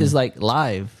 bro, to put this like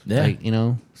live. Yeah. Like, you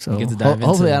know, so get to dive into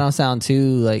hopefully it. I don't sound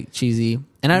too like cheesy.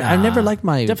 And I never liked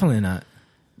my... Definitely not.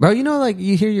 Bro, you know, like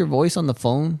you hear your voice on the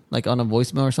phone, like on a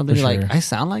voicemail or something. For You're sure. like, I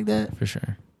sound like that? For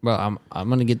sure. Bro, I'm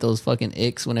going to get those fucking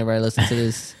icks whenever I listen to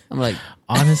this. I'm like...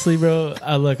 Honestly, bro,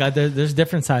 look, there's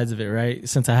different sides of it, right?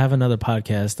 Since I have another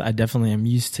podcast, I definitely am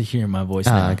used to hearing my voice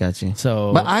now. I got you.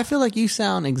 So, but I feel like you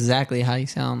sound exactly how you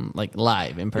sound like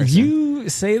live in person. You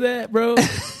say that, bro,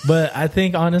 but I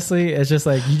think honestly, it's just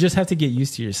like you just have to get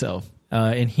used to yourself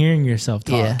and hearing yourself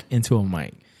talk into a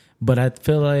mic. But I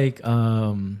feel like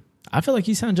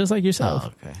you sound just like yourself.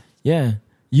 Oh, okay. Yeah,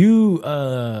 you.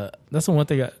 That's the one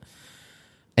thing.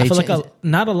 I feel like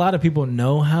not a lot of people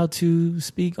know how to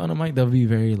speak on a mic. They'll be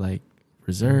very like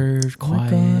reserved,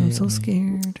 quiet. Oh my God, I'm so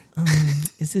scared.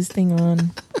 Is this thing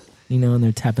on? You know, and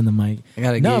they're tapping the mic.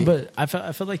 But I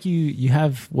feel like you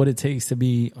have what it takes to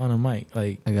be on a mic.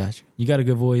 Like I got you. You got a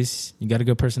good voice. You got a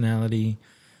good personality.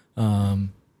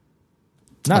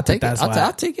 I'll take it.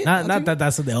 I'll take it. Not that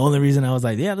that's the only reason I was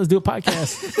like, yeah, let's do a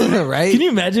podcast. Right? Can you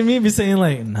imagine me be saying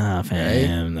like, nah,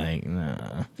 fam, like,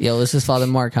 nah. Yo, this is Father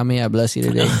Mark. How may I bless you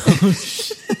today?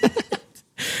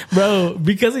 Bro,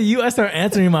 because of you, I start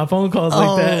answering my phone calls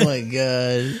like that. Oh my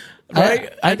God.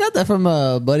 Right? I got that from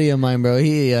a buddy of mine, bro.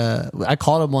 I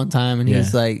called him one time and he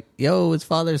was like, yo, it's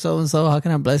Father so-and-so. How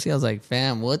can I bless you? I was like,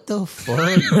 fam, what the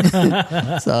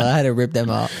fuck? So I had to rip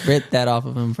that off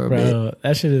of him for a bit.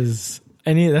 That shit is...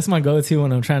 that's my go-to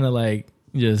when I'm trying to like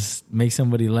just make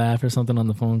somebody laugh or something on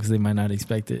the phone because they might not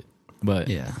expect it. But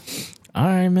yeah, all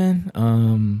right,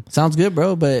 man. Sounds good,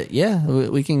 bro. But yeah,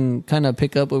 we can kind of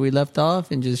pick up where we left off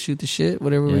and just shoot the shit,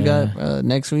 whatever we got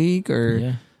next week.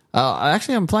 Or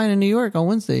actually, I'm flying to New York on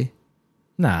Wednesday.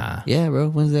 Nah, yeah, bro.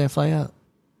 Wednesday I fly out,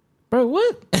 bro.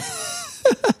 What?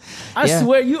 I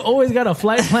swear, you always got a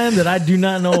flight plan that I do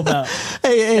not know about.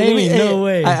 No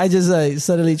way. I just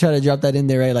suddenly try to drop that in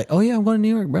there, right? Like, oh yeah, I'm going to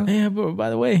New York, bro. Yeah, bro. By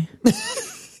the way,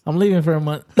 I'm leaving for a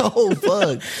month. Oh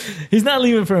fuck, he's not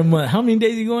leaving for a month. How many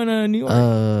days are you going to New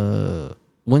York?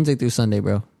 Wednesday through Sunday,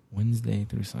 bro. Wednesday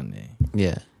through Sunday.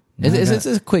 Yeah, it's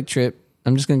a quick trip.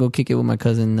 I'm just gonna go kick it with my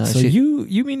cousin. So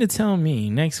you mean to tell me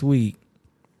next week?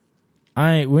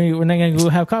 We're not gonna go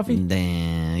have coffee?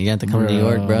 Damn, you have to come to New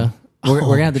York, bro. We're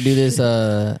gonna have to do this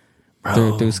through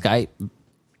Skype.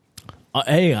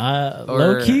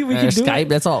 Low key we can do Skype. it.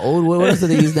 That's all old. What else do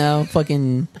they use now?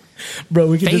 Fucking bro,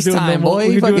 we can FaceTime, just do a normal, boy.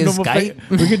 We can Fucking do a normal Skype.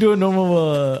 We can do a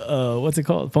normal what's it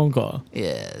called? Phone call.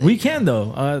 Yeah, we can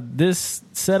though. This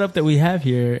setup that we have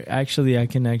here, actually, I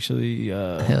can actually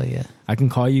hell yeah, I can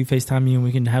call you, FaceTime you, and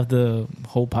we can have the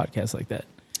whole podcast like that.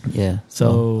 Yeah.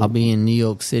 So I'll be in New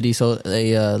York City, so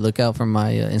they look out for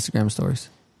my Instagram stories.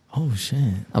 Oh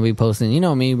shit! I'll be posting. You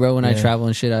know me, bro. When I travel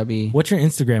and shit, I'll be. What's your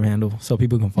Instagram handle so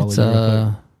people can follow you?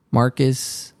 It's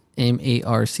Marcus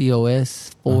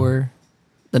Marcos 4,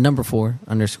 the number 4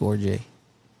 _J.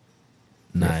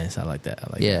 Nice, I like that. I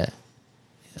like yeah.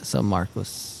 So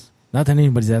Marcos. Not that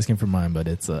anybody's asking for mine, but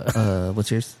it's what's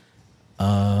yours?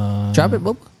 Drop it,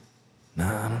 Bob.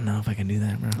 Nah, I don't know if I can do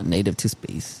that, bro. Native to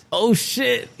space. Oh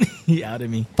shit! He outed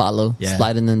me. Follow. Yeah.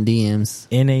 Slide in them DMs.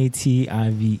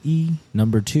 NATIVE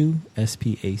 2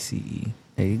 SPACE.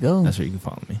 There you go. That's where you can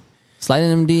follow me. Slide in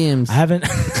them DMs. I haven't.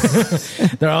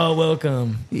 They're all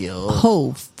welcome. Yo.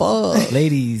 Oh fuck.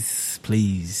 Ladies,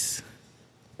 please.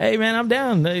 Hey man, I'm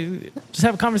down. Just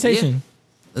have a conversation. Yeah.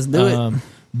 Let's do it.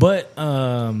 But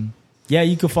yeah,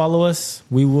 you can follow us.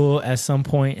 We will at some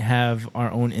point have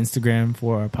our own Instagram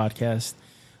for our podcast.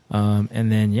 And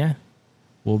then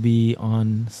we'll be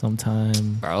on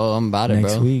sometime. Bro, I'm about it, bro.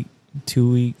 Next week,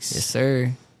 2 weeks. Yes,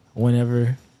 sir.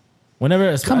 Whenever.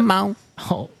 Come on.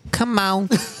 Oh. Come on.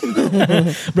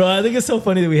 Bro, I think it's so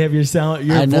funny that we have your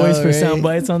voice for sound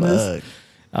bites on this.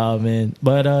 Oh man.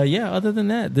 But other than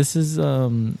that, this is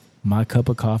my cup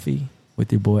of coffee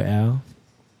with your boy Al.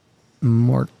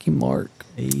 Marky Mark.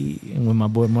 Hey, and with my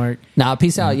boy Mark. Nah,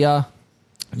 peace out, y'all.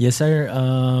 Yes, sir.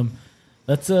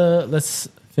 Let's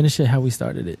finish it how we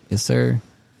started it. Yes, sir.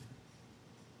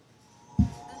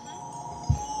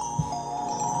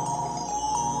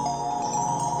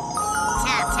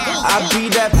 I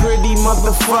be that pretty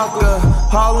motherfucker.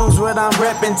 Harlem's what I'm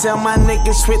reppin'. Tell my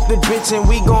niggas quit the bitch and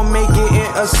we gon' make it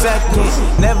in a second.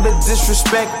 Never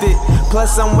disrespected.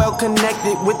 Plus I'm well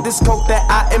connected with this coke that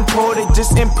I imported.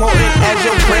 Just important as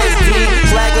your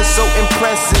president. Swagger so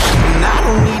impressive. And I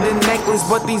don't need a necklace,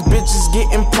 but these bitches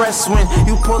get impressed when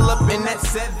you pull up in that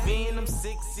 7. I'm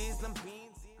 6.